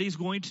somebody's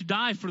going to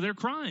die for their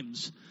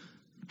crimes.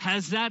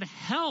 Has that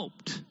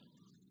helped?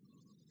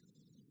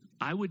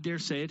 I would dare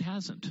say it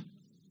hasn't.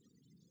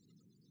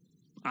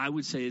 I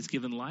would say it's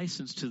given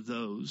license to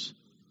those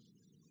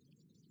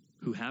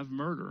who have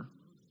murder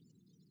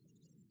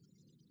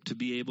to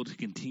be able to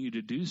continue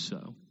to do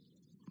so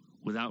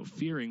without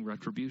fearing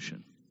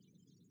retribution.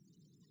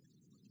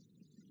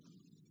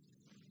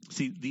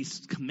 See,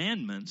 these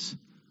commandments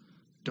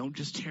don't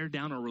just tear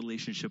down our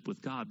relationship with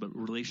God, but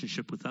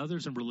relationship with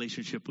others and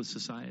relationship with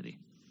society.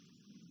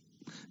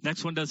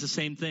 Next one does the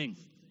same thing.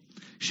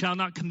 Shall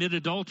not commit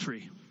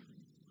adultery.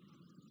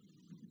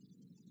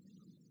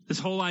 This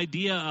whole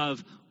idea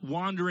of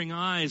wandering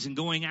eyes and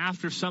going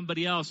after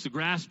somebody else, the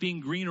grass being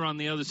greener on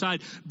the other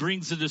side,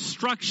 brings the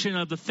destruction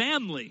of the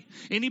family.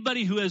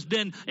 Anybody who has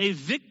been a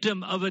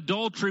victim of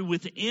adultery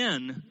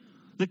within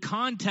the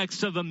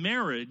context of a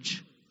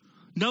marriage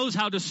knows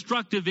how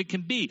destructive it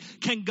can be.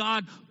 Can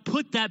God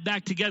put that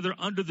back together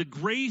under the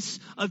grace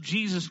of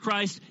Jesus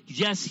Christ?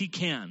 Yes, he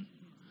can.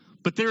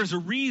 But there's a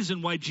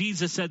reason why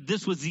Jesus said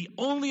this was the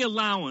only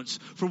allowance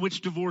for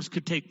which divorce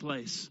could take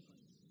place.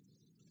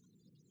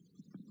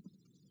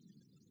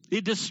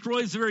 It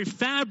destroys the very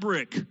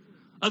fabric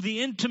of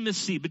the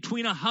intimacy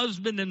between a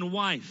husband and a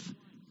wife.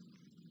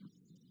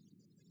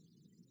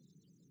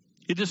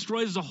 It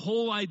destroys the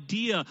whole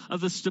idea of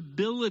the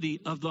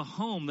stability of the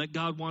home that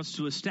God wants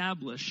to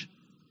establish.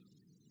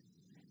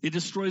 It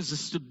destroys the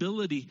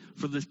stability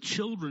for the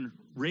children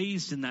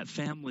raised in that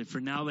family,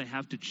 for now they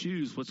have to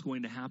choose what's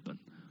going to happen.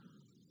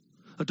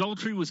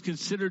 Adultery was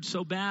considered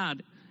so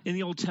bad in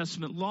the Old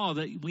Testament law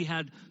that we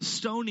had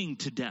stoning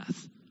to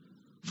death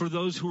for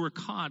those who were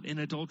caught in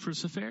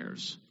adulterous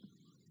affairs.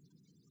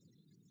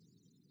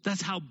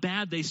 That's how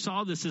bad they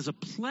saw this as a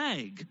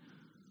plague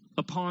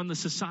upon the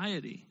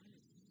society.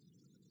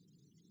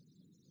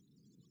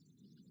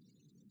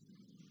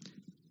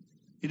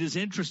 It is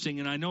interesting,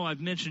 and I know I've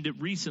mentioned it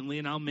recently,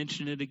 and I'll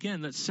mention it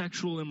again, that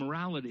sexual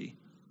immorality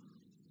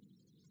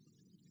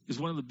is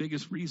one of the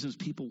biggest reasons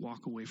people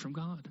walk away from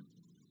God.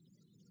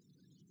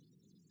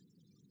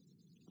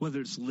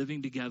 Whether it's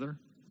living together,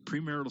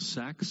 premarital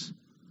sex,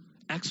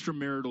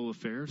 extramarital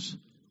affairs,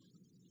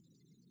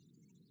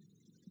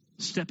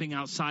 stepping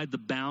outside the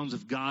bounds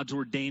of God's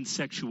ordained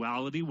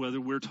sexuality, whether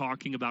we're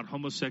talking about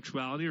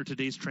homosexuality or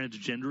today's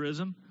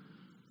transgenderism.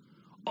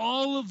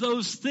 All of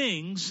those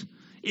things,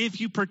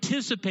 if you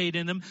participate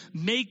in them,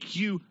 make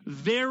you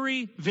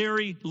very,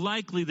 very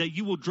likely that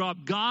you will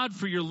drop God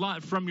from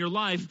your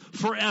life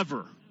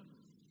forever.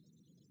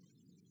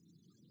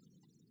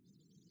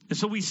 And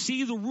so we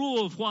see the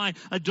rule of why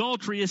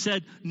adultery is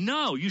said,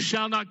 no, you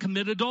shall not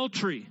commit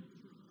adultery.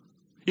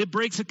 It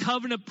breaks a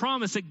covenant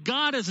promise that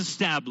God has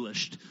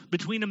established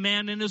between a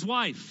man and his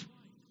wife.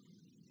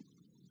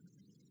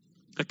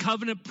 A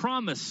covenant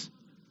promise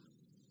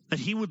that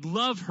he would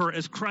love her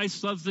as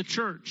Christ loves the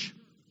church.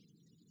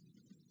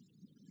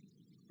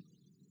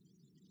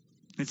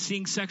 And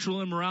seeing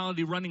sexual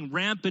immorality running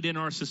rampant in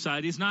our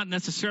society is not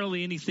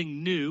necessarily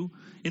anything new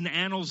in the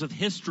annals of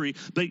history,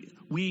 but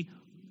we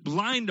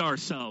blind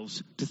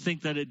ourselves to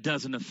think that it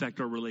doesn't affect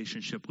our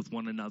relationship with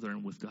one another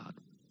and with God.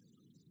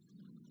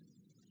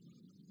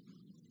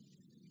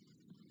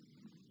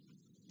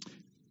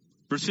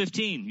 Verse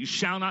 15, you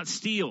shall not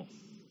steal.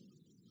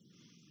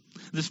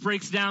 This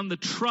breaks down the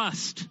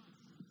trust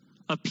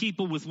of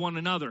people with one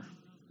another.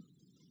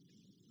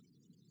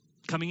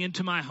 Coming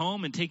into my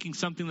home and taking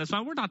something that's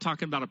fine. We're not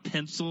talking about a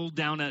pencil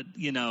down at,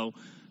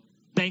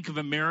 Bank of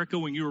America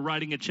when you were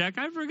writing a check.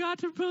 I forgot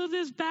to put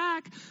this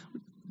back.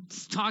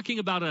 It's talking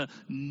about a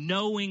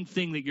knowing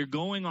thing that you're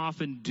going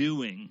off and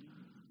doing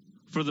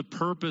for the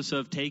purpose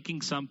of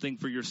taking something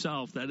for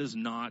yourself that is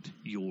not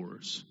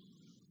yours.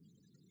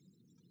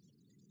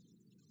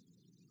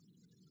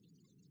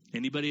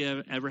 Anybody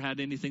ever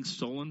had anything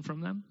stolen from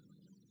them?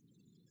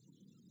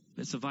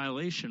 It's a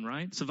violation,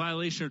 right? It's a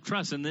violation of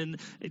trust. And then,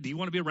 do you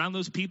want to be around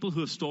those people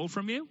who have stole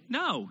from you?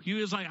 No. You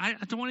was like, I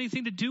don't want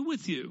anything to do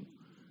with you.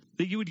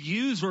 That you would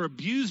use or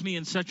abuse me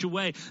in such a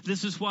way.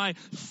 This is why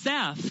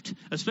theft,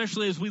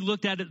 especially as we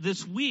looked at it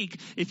this week,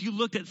 if you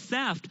looked at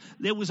theft,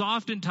 it was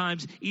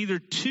oftentimes either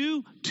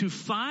 2 to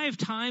 5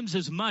 times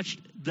as much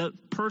the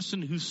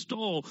person who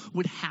stole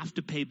would have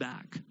to pay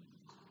back.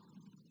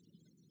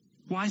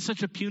 Why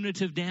such a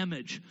punitive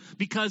damage?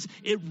 Because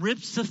it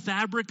rips the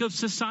fabric of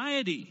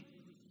society.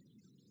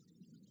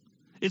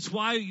 It's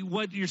why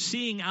what you're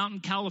seeing out in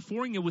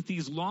California with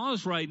these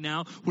laws right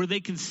now, where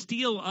they can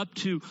steal up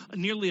to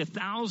nearly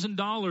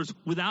 $1,000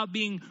 without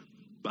being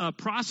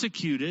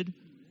prosecuted,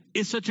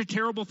 is such a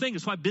terrible thing.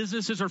 It's why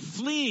businesses are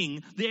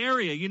fleeing the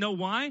area. You know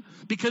why?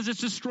 Because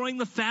it's destroying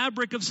the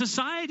fabric of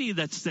society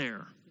that's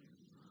there.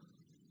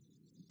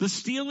 The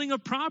stealing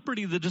of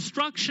property, the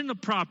destruction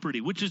of property,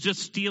 which is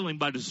just stealing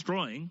by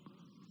destroying.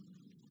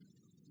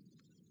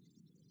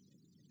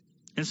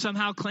 And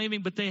somehow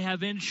claiming, but they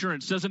have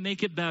insurance, doesn't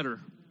make it better.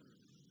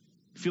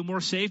 Feel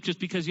more safe just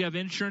because you have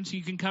insurance and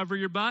you can cover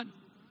your butt?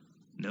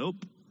 Nope,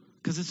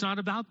 because it's not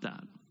about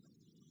that.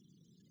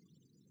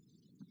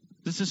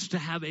 This is to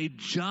have a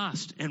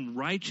just and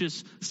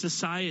righteous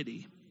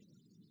society.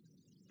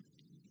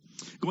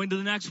 Going to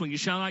the next one, you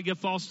shall not give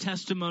false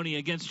testimony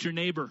against your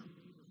neighbor.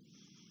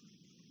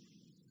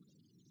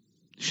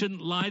 You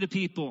shouldn't lie to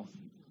people.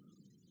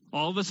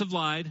 All of us have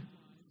lied.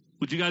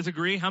 Would you guys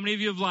agree? How many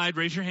of you have lied?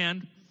 Raise your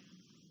hand.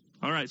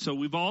 All right, so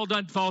we've all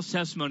done false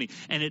testimony,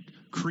 and it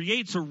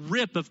creates a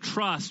rip of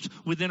trust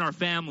within our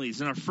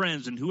families and our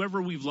friends and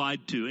whoever we've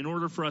lied to in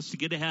order for us to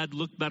get ahead,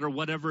 look better,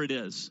 whatever it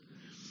is.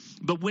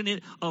 But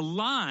when a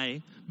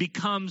lie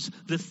becomes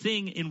the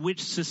thing in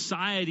which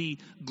society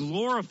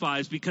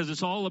glorifies because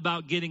it's all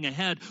about getting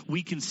ahead,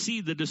 we can see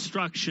the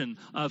destruction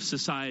of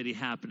society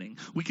happening.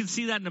 We can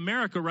see that in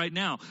America right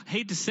now. I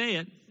hate to say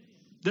it,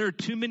 there are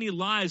too many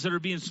lies that are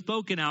being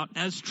spoken out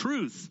as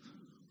truth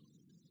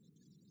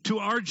to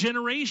our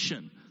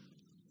generation.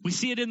 We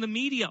see it in the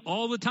media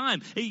all the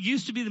time. It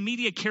used to be the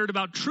media cared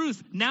about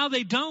truth. Now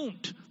they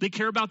don't. They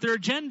care about their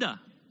agenda.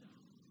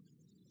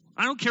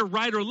 I don't care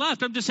right or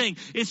left. I'm just saying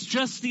it's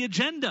just the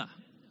agenda.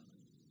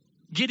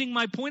 Getting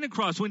my point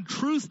across. When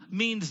truth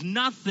means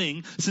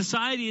nothing,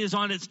 society is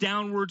on its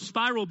downward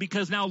spiral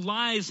because now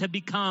lies have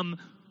become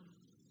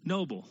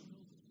noble.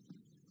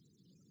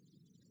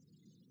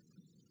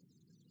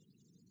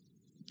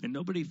 And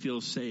nobody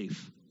feels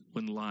safe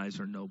when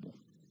lies are noble.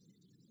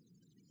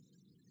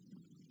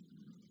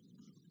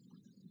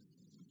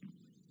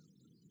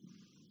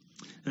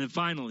 And then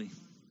finally,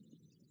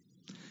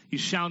 you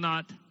shall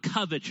not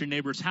covet your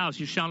neighbor's house.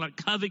 You shall not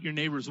covet your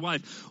neighbor's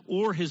wife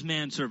or his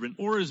manservant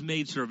or his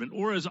maidservant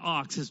or his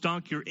ox, his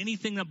donkey, or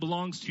anything that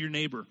belongs to your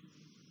neighbor.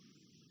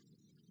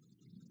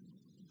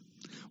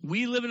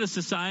 We live in a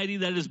society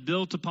that is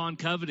built upon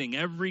coveting.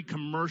 Every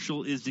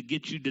commercial is to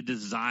get you to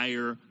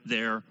desire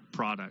their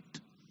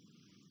product.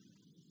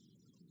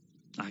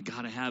 I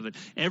gotta have it.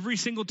 Every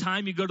single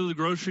time you go to the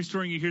grocery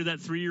store and you hear that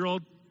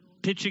 3-year-old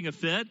pitching a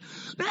fit,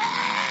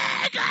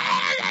 I gotta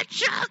have that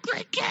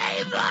chocolate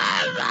cake,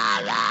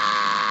 Mama!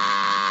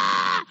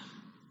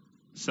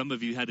 Some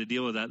of you had to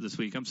deal with that this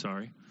week. I'm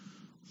sorry.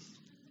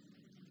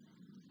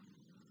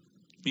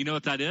 You know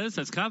what that is?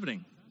 That's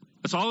coveting.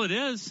 That's all it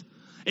is.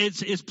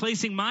 It's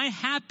placing my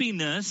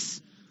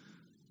happiness,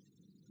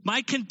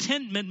 my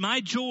contentment, my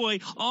joy,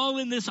 all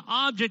in this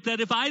object that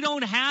if I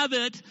don't have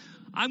it,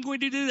 I'm going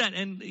to do that.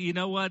 And you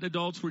know what?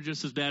 Adults were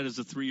just as bad as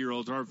the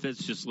 3-year-olds. Our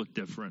fits just look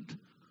different.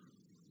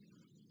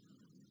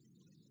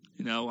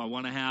 You know, I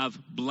want to have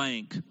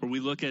blank. Or we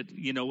look at,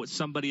 what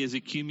somebody has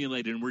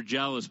accumulated and we're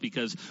jealous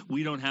because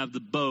we don't have the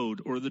boat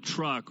or the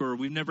truck or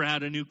we've never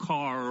had a new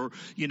car or,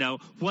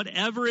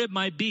 whatever it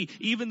might be.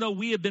 Even though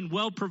we have been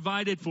well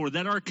provided for,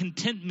 that our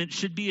contentment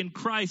should be in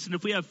Christ. And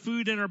if we have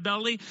food in our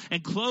belly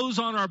and clothes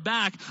on our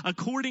back,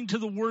 according to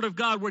the Word of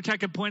God, which I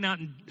can point out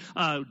in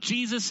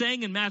Jesus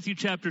saying in Matthew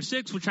chapter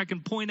 6, which I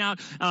can point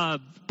out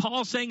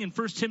Paul saying in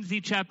 1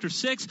 Timothy chapter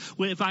 6,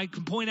 if I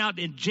can point out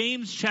in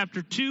James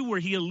chapter 2 where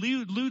he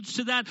alludes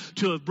to that,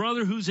 to a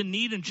brother who's in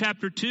need in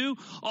chapter 2,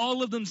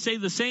 all of them say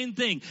the same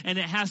thing, and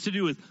it has to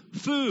do with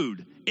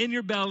food in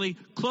your belly,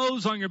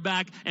 clothes on your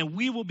back, and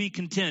we will be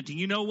content. And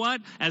you know what?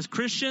 As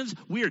Christians,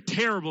 we are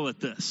terrible at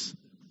this.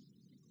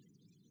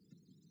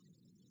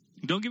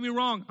 Don't get me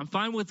wrong, I'm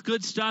fine with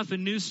good stuff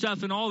and new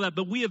stuff and all that,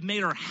 but we have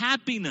made our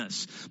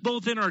happiness,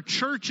 both in our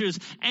churches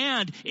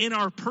and in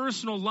our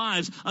personal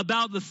lives,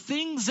 about the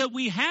things that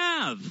we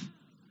have.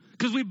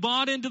 Because we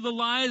bought into the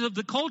lies of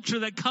the culture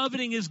that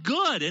coveting is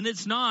good, and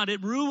it's not.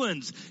 It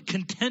ruins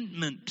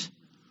contentment.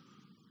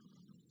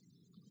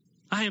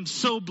 I am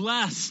so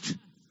blessed.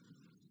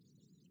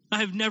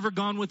 I have never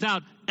gone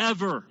without,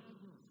 ever.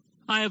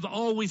 I have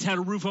always had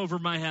a roof over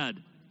my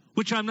head,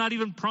 which I'm not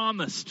even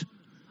promised.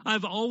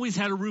 I've always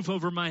had a roof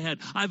over my head.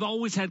 I've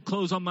always had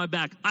clothes on my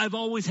back. I've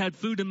always had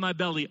food in my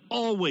belly.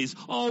 Always,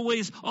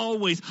 always,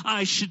 always.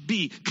 I should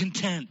be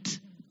content.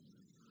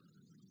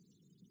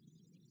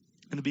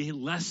 And to be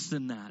less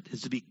than that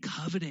is to be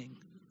coveting.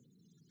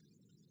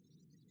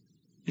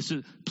 is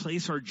to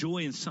place our joy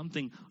in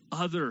something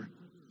other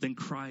than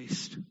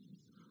Christ.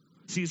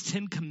 See, these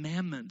 10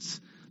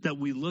 commandments that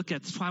we look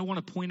at, that's why I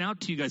want to point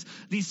out to you guys,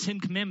 these 10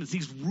 commandments,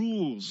 these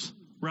rules,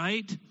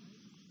 right,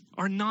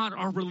 are not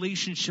our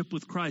relationship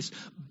with Christ.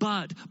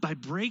 But by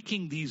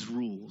breaking these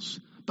rules,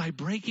 by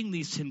breaking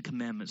these 10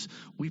 commandments,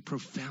 we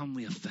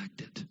profoundly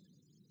affect it.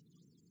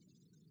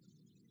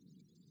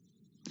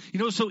 You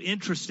know, it's so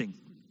interesting.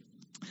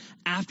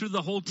 After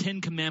the whole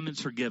 10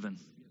 commandments are given,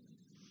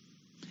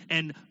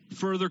 and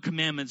further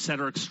commandments that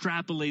are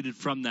extrapolated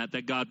from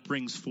that God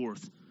brings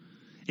forth,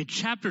 in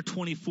chapter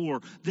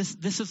 24,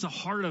 this is the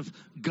heart of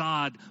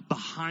God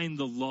behind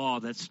the law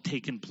that's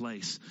taken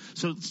place.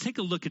 So let's take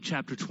a look at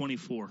chapter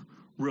 24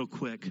 real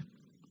quick.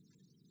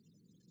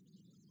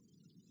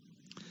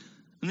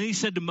 And then he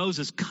said to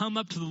Moses, "Come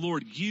up to the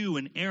Lord, you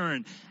and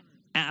Aaron,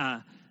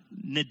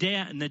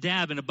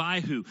 Nadab and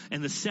Abihu,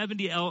 and the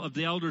 70 of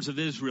the elders of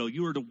Israel.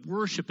 You are to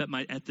worship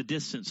at the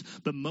distance,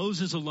 but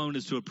Moses alone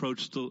is to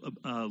approach the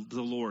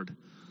Lord.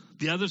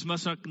 The others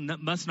must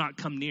not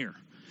come near,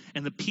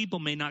 and the people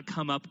may not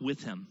come up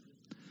with him."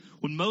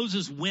 When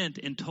Moses went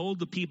and told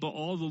the people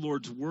all the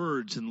Lord's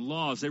words and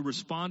laws, they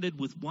responded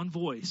with one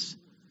voice,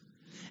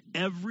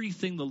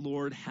 "Everything the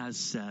Lord has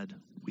said,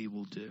 we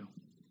will do."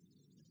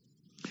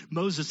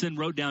 Moses then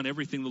wrote down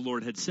everything the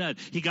Lord had said.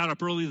 He got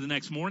up early the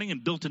next morning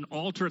and built an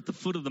altar at the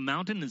foot of the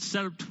mountain and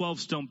set up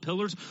 12 stone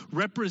pillars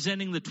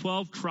representing the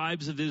 12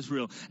 tribes of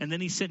Israel. And then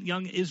he sent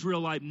young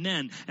Israelite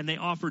men, and they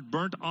offered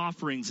burnt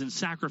offerings and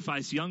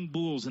sacrificed young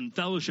bulls and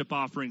fellowship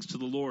offerings to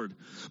the Lord.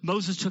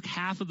 Moses took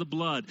half of the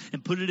blood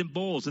and put it in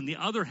bowls, and the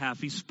other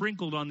half he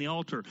sprinkled on the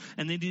altar.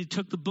 And then he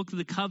took the book of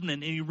the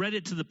covenant and he read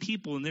it to the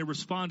people, and they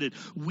responded,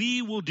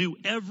 "We will do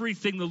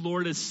everything the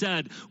Lord has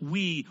said.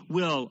 We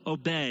will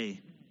obey."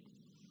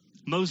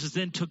 Moses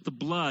then took the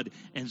blood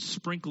and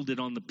sprinkled it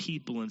on the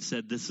people and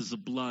said, "This is the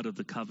blood of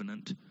the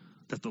covenant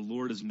that the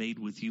Lord has made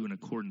with you in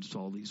accordance to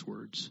all these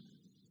words."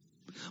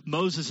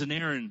 Moses and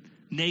Aaron,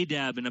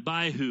 Nadab and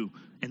Abihu,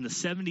 and the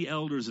 70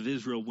 elders of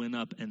Israel went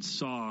up and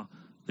saw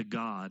the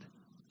God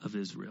of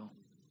Israel.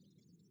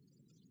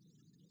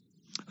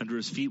 Under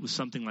his feet was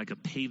something like a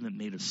pavement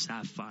made of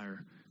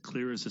sapphire,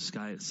 clear as the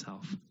sky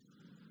itself.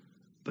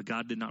 But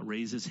God did not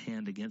raise his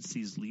hand against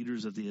these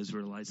leaders of the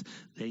Israelites.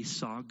 They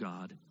saw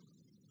God,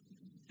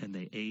 and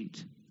they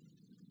ate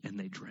and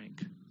they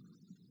drank.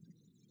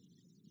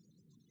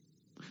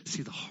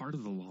 See, the heart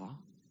of the law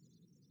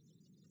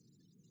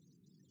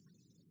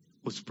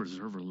was to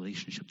preserve a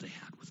relationship they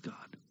had with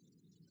God.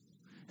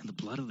 And the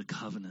blood of the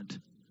covenant,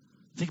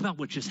 think about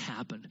what just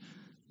happened.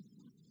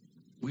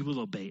 We will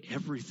obey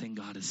everything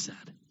God has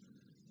said.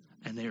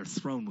 And they are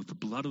thrown with the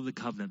blood of the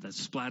covenant that's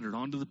splattered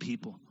onto the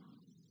people.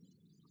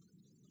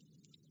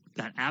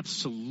 That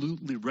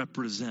absolutely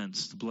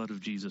represents the blood of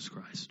Jesus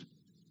Christ.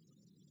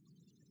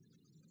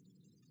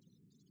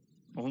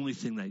 Only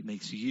thing that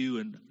makes you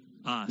and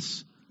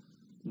us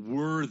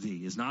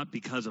worthy is not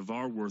because of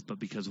our worth, but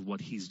because of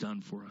what he's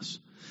done for us.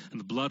 And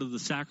the blood of the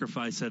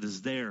sacrifice that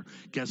is there,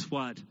 guess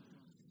what?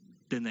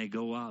 Then they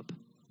go up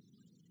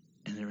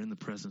and they're in the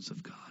presence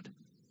of God.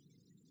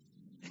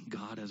 And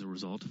God, as a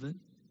result of it,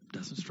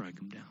 doesn't strike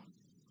them down.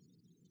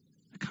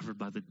 They're covered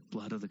by the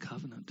blood of the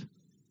covenant.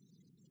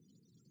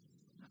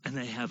 And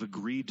they have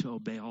agreed to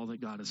obey all that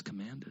God has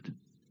commanded.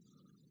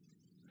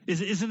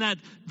 Isn't that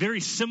very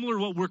similar to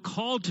what we're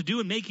called to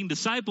do in making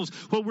disciples?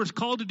 What we're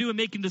called to do in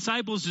making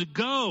disciples is to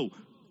go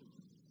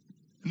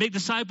make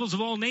disciples of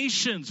all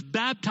nations,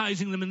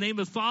 baptizing them in the name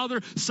of the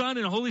Father, Son,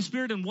 and Holy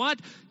Spirit, and what?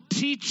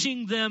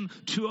 Teaching them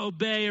to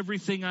obey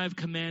everything I've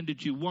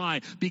commanded you.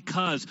 Why?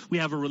 Because we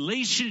have a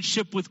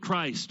relationship with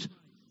Christ.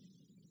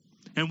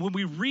 And when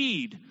we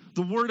read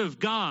the Word of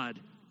God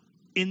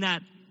in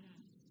that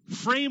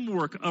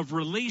framework of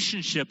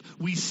relationship,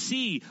 we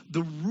see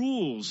the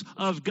rules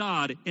of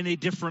God in a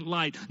different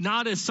light.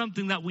 Not as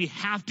something that we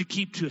have to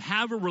keep to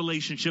have a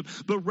relationship,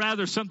 but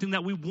rather something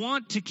that we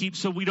want to keep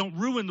so we don't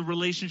ruin the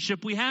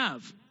relationship we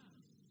have.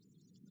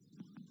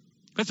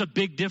 That's a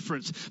big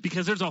difference,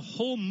 because there's a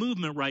whole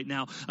movement right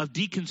now of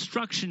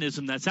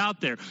deconstructionism that's out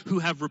there who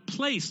have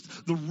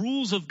replaced the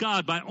rules of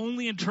God by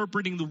only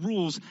interpreting the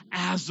rules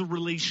as the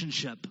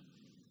relationship.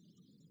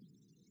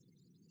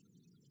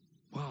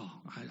 Well,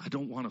 I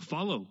don't want to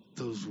follow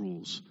those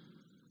rules.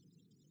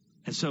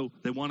 And so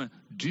they want to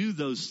do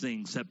those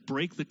things that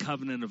break the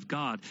covenant of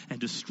God and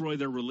destroy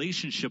their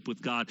relationship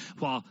with God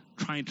while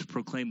trying to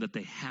proclaim that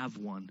they have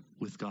one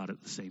with God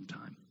at the same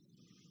time.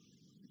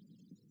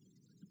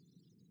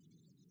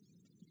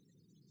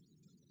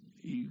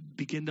 You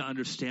begin to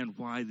understand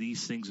why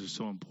these things are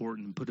so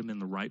important and put them in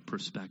the right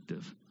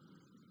perspective.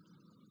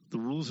 The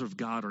rules of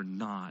God are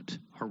not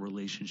our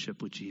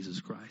relationship with Jesus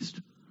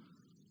Christ.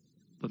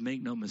 But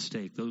make no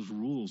mistake, those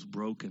rules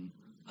broken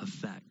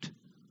affect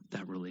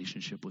that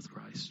relationship with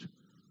Christ.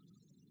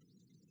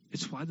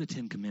 It's why the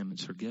 10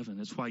 Commandments are given.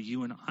 It's why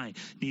you and I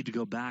need to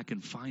go back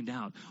and find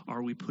out,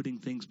 are we putting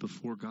things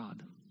before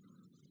God?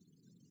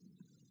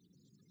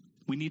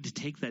 We need to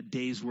take that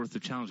day's worth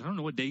of challenge. I don't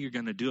know what day you're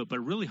going to do it, but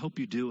I really hope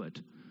you do it.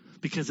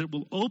 because it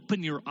will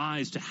open your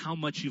eyes to how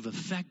much you've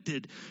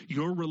affected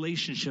your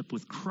relationship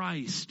with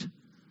Christ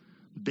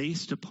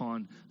based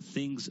upon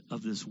things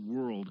of this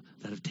world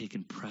that have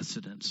taken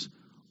precedence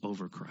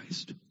over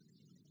Christ.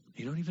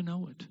 You don't even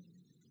know it.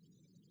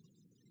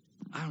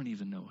 I don't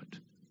even know it.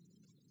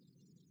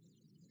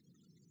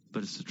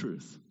 But it's the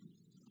truth.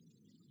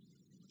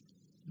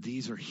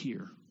 These are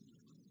here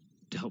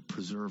to help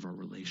preserve our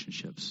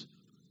relationships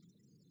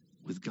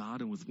with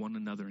God and with one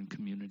another in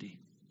community,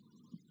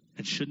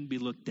 and shouldn't be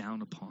looked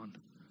down upon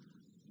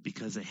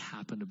because they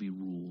happen to be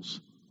rules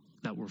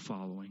that we're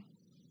following.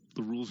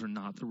 The rules are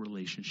not the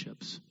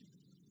relationships,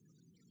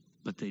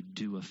 but they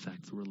do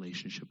affect the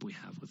relationship we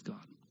have with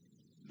God.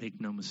 Make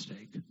no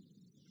mistake.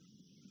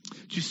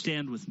 Would you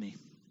stand with me?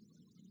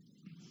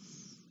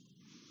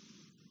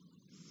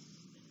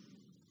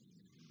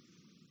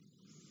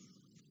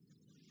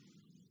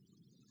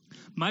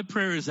 My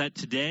prayer is that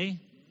today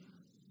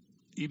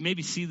you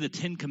maybe see the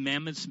 10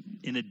 Commandments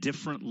in a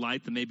different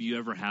light than maybe you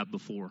ever have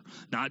before.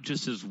 Not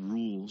just as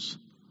rules,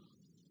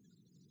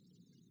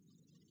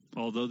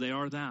 although they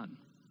are that.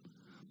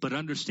 But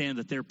understand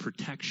that they're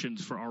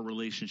protections for our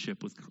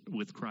relationship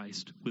with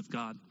Christ, with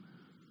God.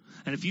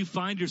 And if you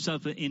find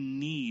yourself in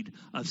need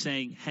of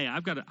saying, hey,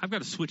 I've got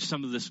to switch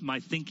some of this, my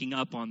thinking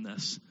up on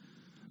this.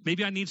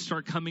 Maybe I need to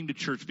start coming to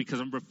church because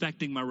I'm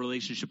perfecting my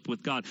relationship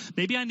with God.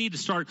 Maybe I need to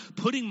start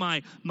putting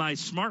my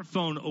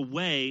smartphone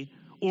away,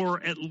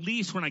 or at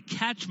least when I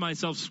catch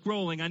myself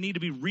scrolling, I need to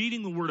be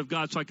reading the Word of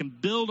God so I can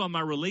build on my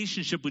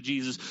relationship with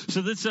Jesus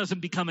so this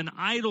doesn't become an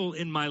idol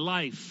in my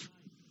life.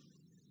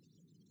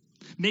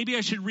 Maybe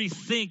I should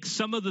rethink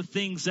some of the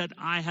things that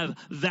I have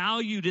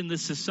valued in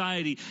this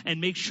society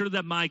and make sure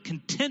that my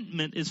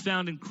contentment is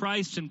found in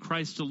Christ and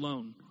Christ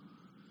alone.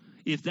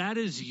 If that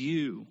is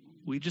you,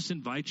 we just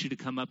invite you to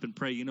come up and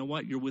pray. You know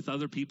what? You're with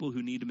other people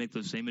who need to make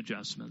those same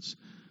adjustments.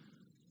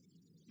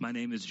 My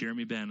name is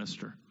Jeremy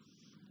Bannister,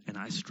 and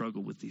I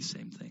struggle with these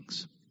same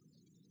things.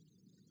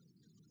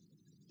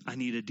 I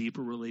need a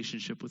deeper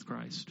relationship with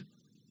Christ.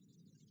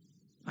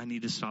 I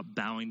need to stop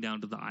bowing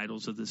down to the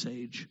idols of this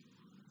age.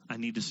 I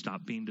need to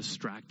stop being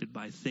distracted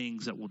by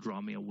things that will draw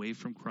me away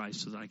from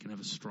Christ so that I can have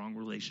a strong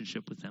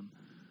relationship with Him.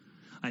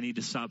 I need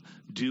to stop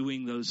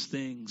doing those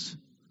things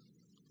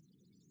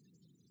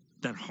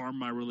that harm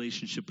my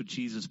relationship with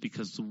Jesus,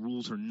 because the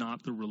rules are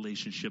not the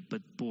relationship,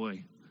 but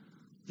boy,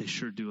 they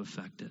sure do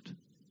affect it.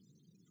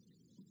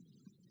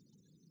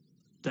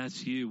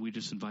 That's you. We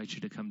just invite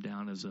you to come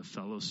down as a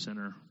fellow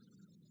sinner.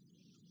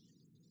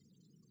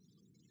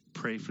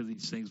 Pray for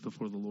these things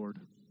before the Lord.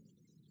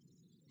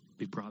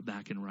 Be brought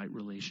back in right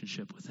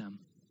relationship with Him.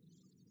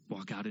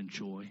 Walk out in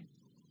joy,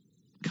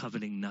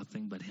 coveting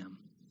nothing but Him.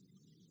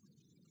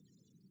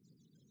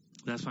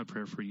 That's my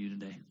prayer for you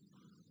today.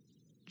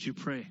 Would you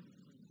pray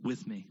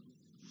with me?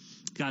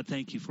 God,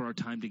 thank you for our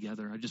time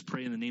together. I just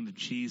pray in the name of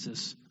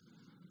Jesus,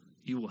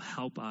 you will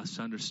help us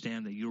to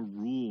understand that your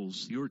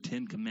rules, your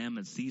 10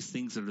 Commandments, these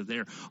things that are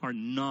there are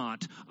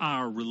not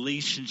our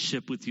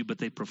relationship with you, but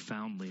they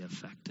profoundly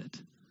affect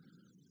it.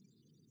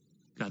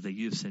 God, that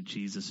you have sent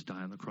Jesus to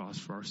die on the cross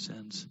for our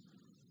sins.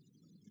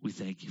 We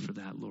thank you for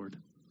that, Lord.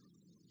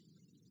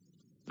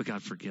 But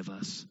God, forgive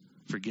us.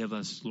 Forgive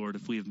us, Lord,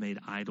 if we have made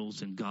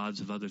idols and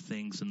gods of other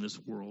things in this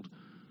world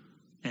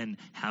and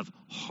have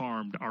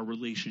harmed our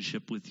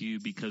relationship with you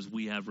because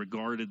we have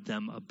regarded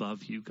them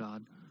above you,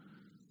 God.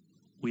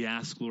 We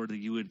ask, Lord, that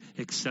you would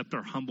accept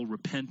our humble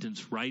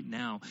repentance right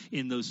now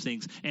in those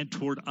things and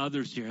toward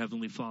others, dear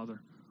Heavenly Father.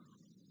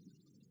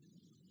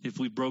 If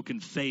we've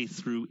broken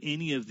faith through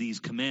any of these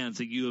commands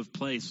that you have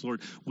placed,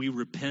 Lord, we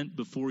repent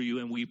before you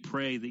and we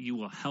pray that you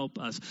will help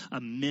us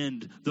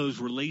amend those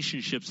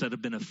relationships that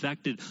have been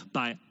affected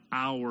by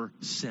our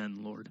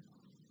sin, Lord.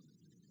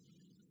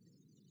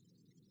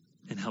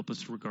 And help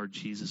us to regard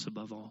Jesus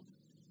above all,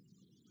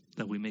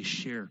 that we may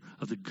share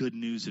of the good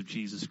news of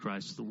Jesus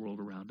Christ to the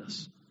world around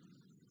us.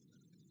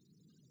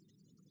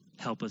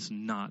 Help us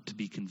not to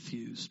be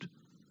confused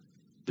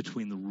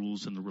between the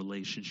rules and the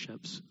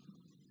relationships,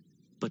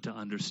 but to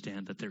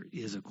understand that there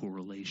is a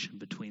correlation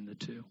between the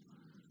two.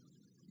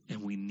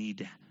 And we need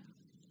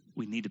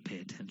to pay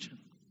attention.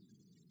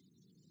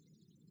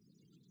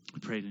 We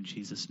pray it in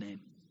Jesus'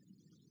 name.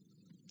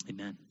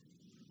 Amen.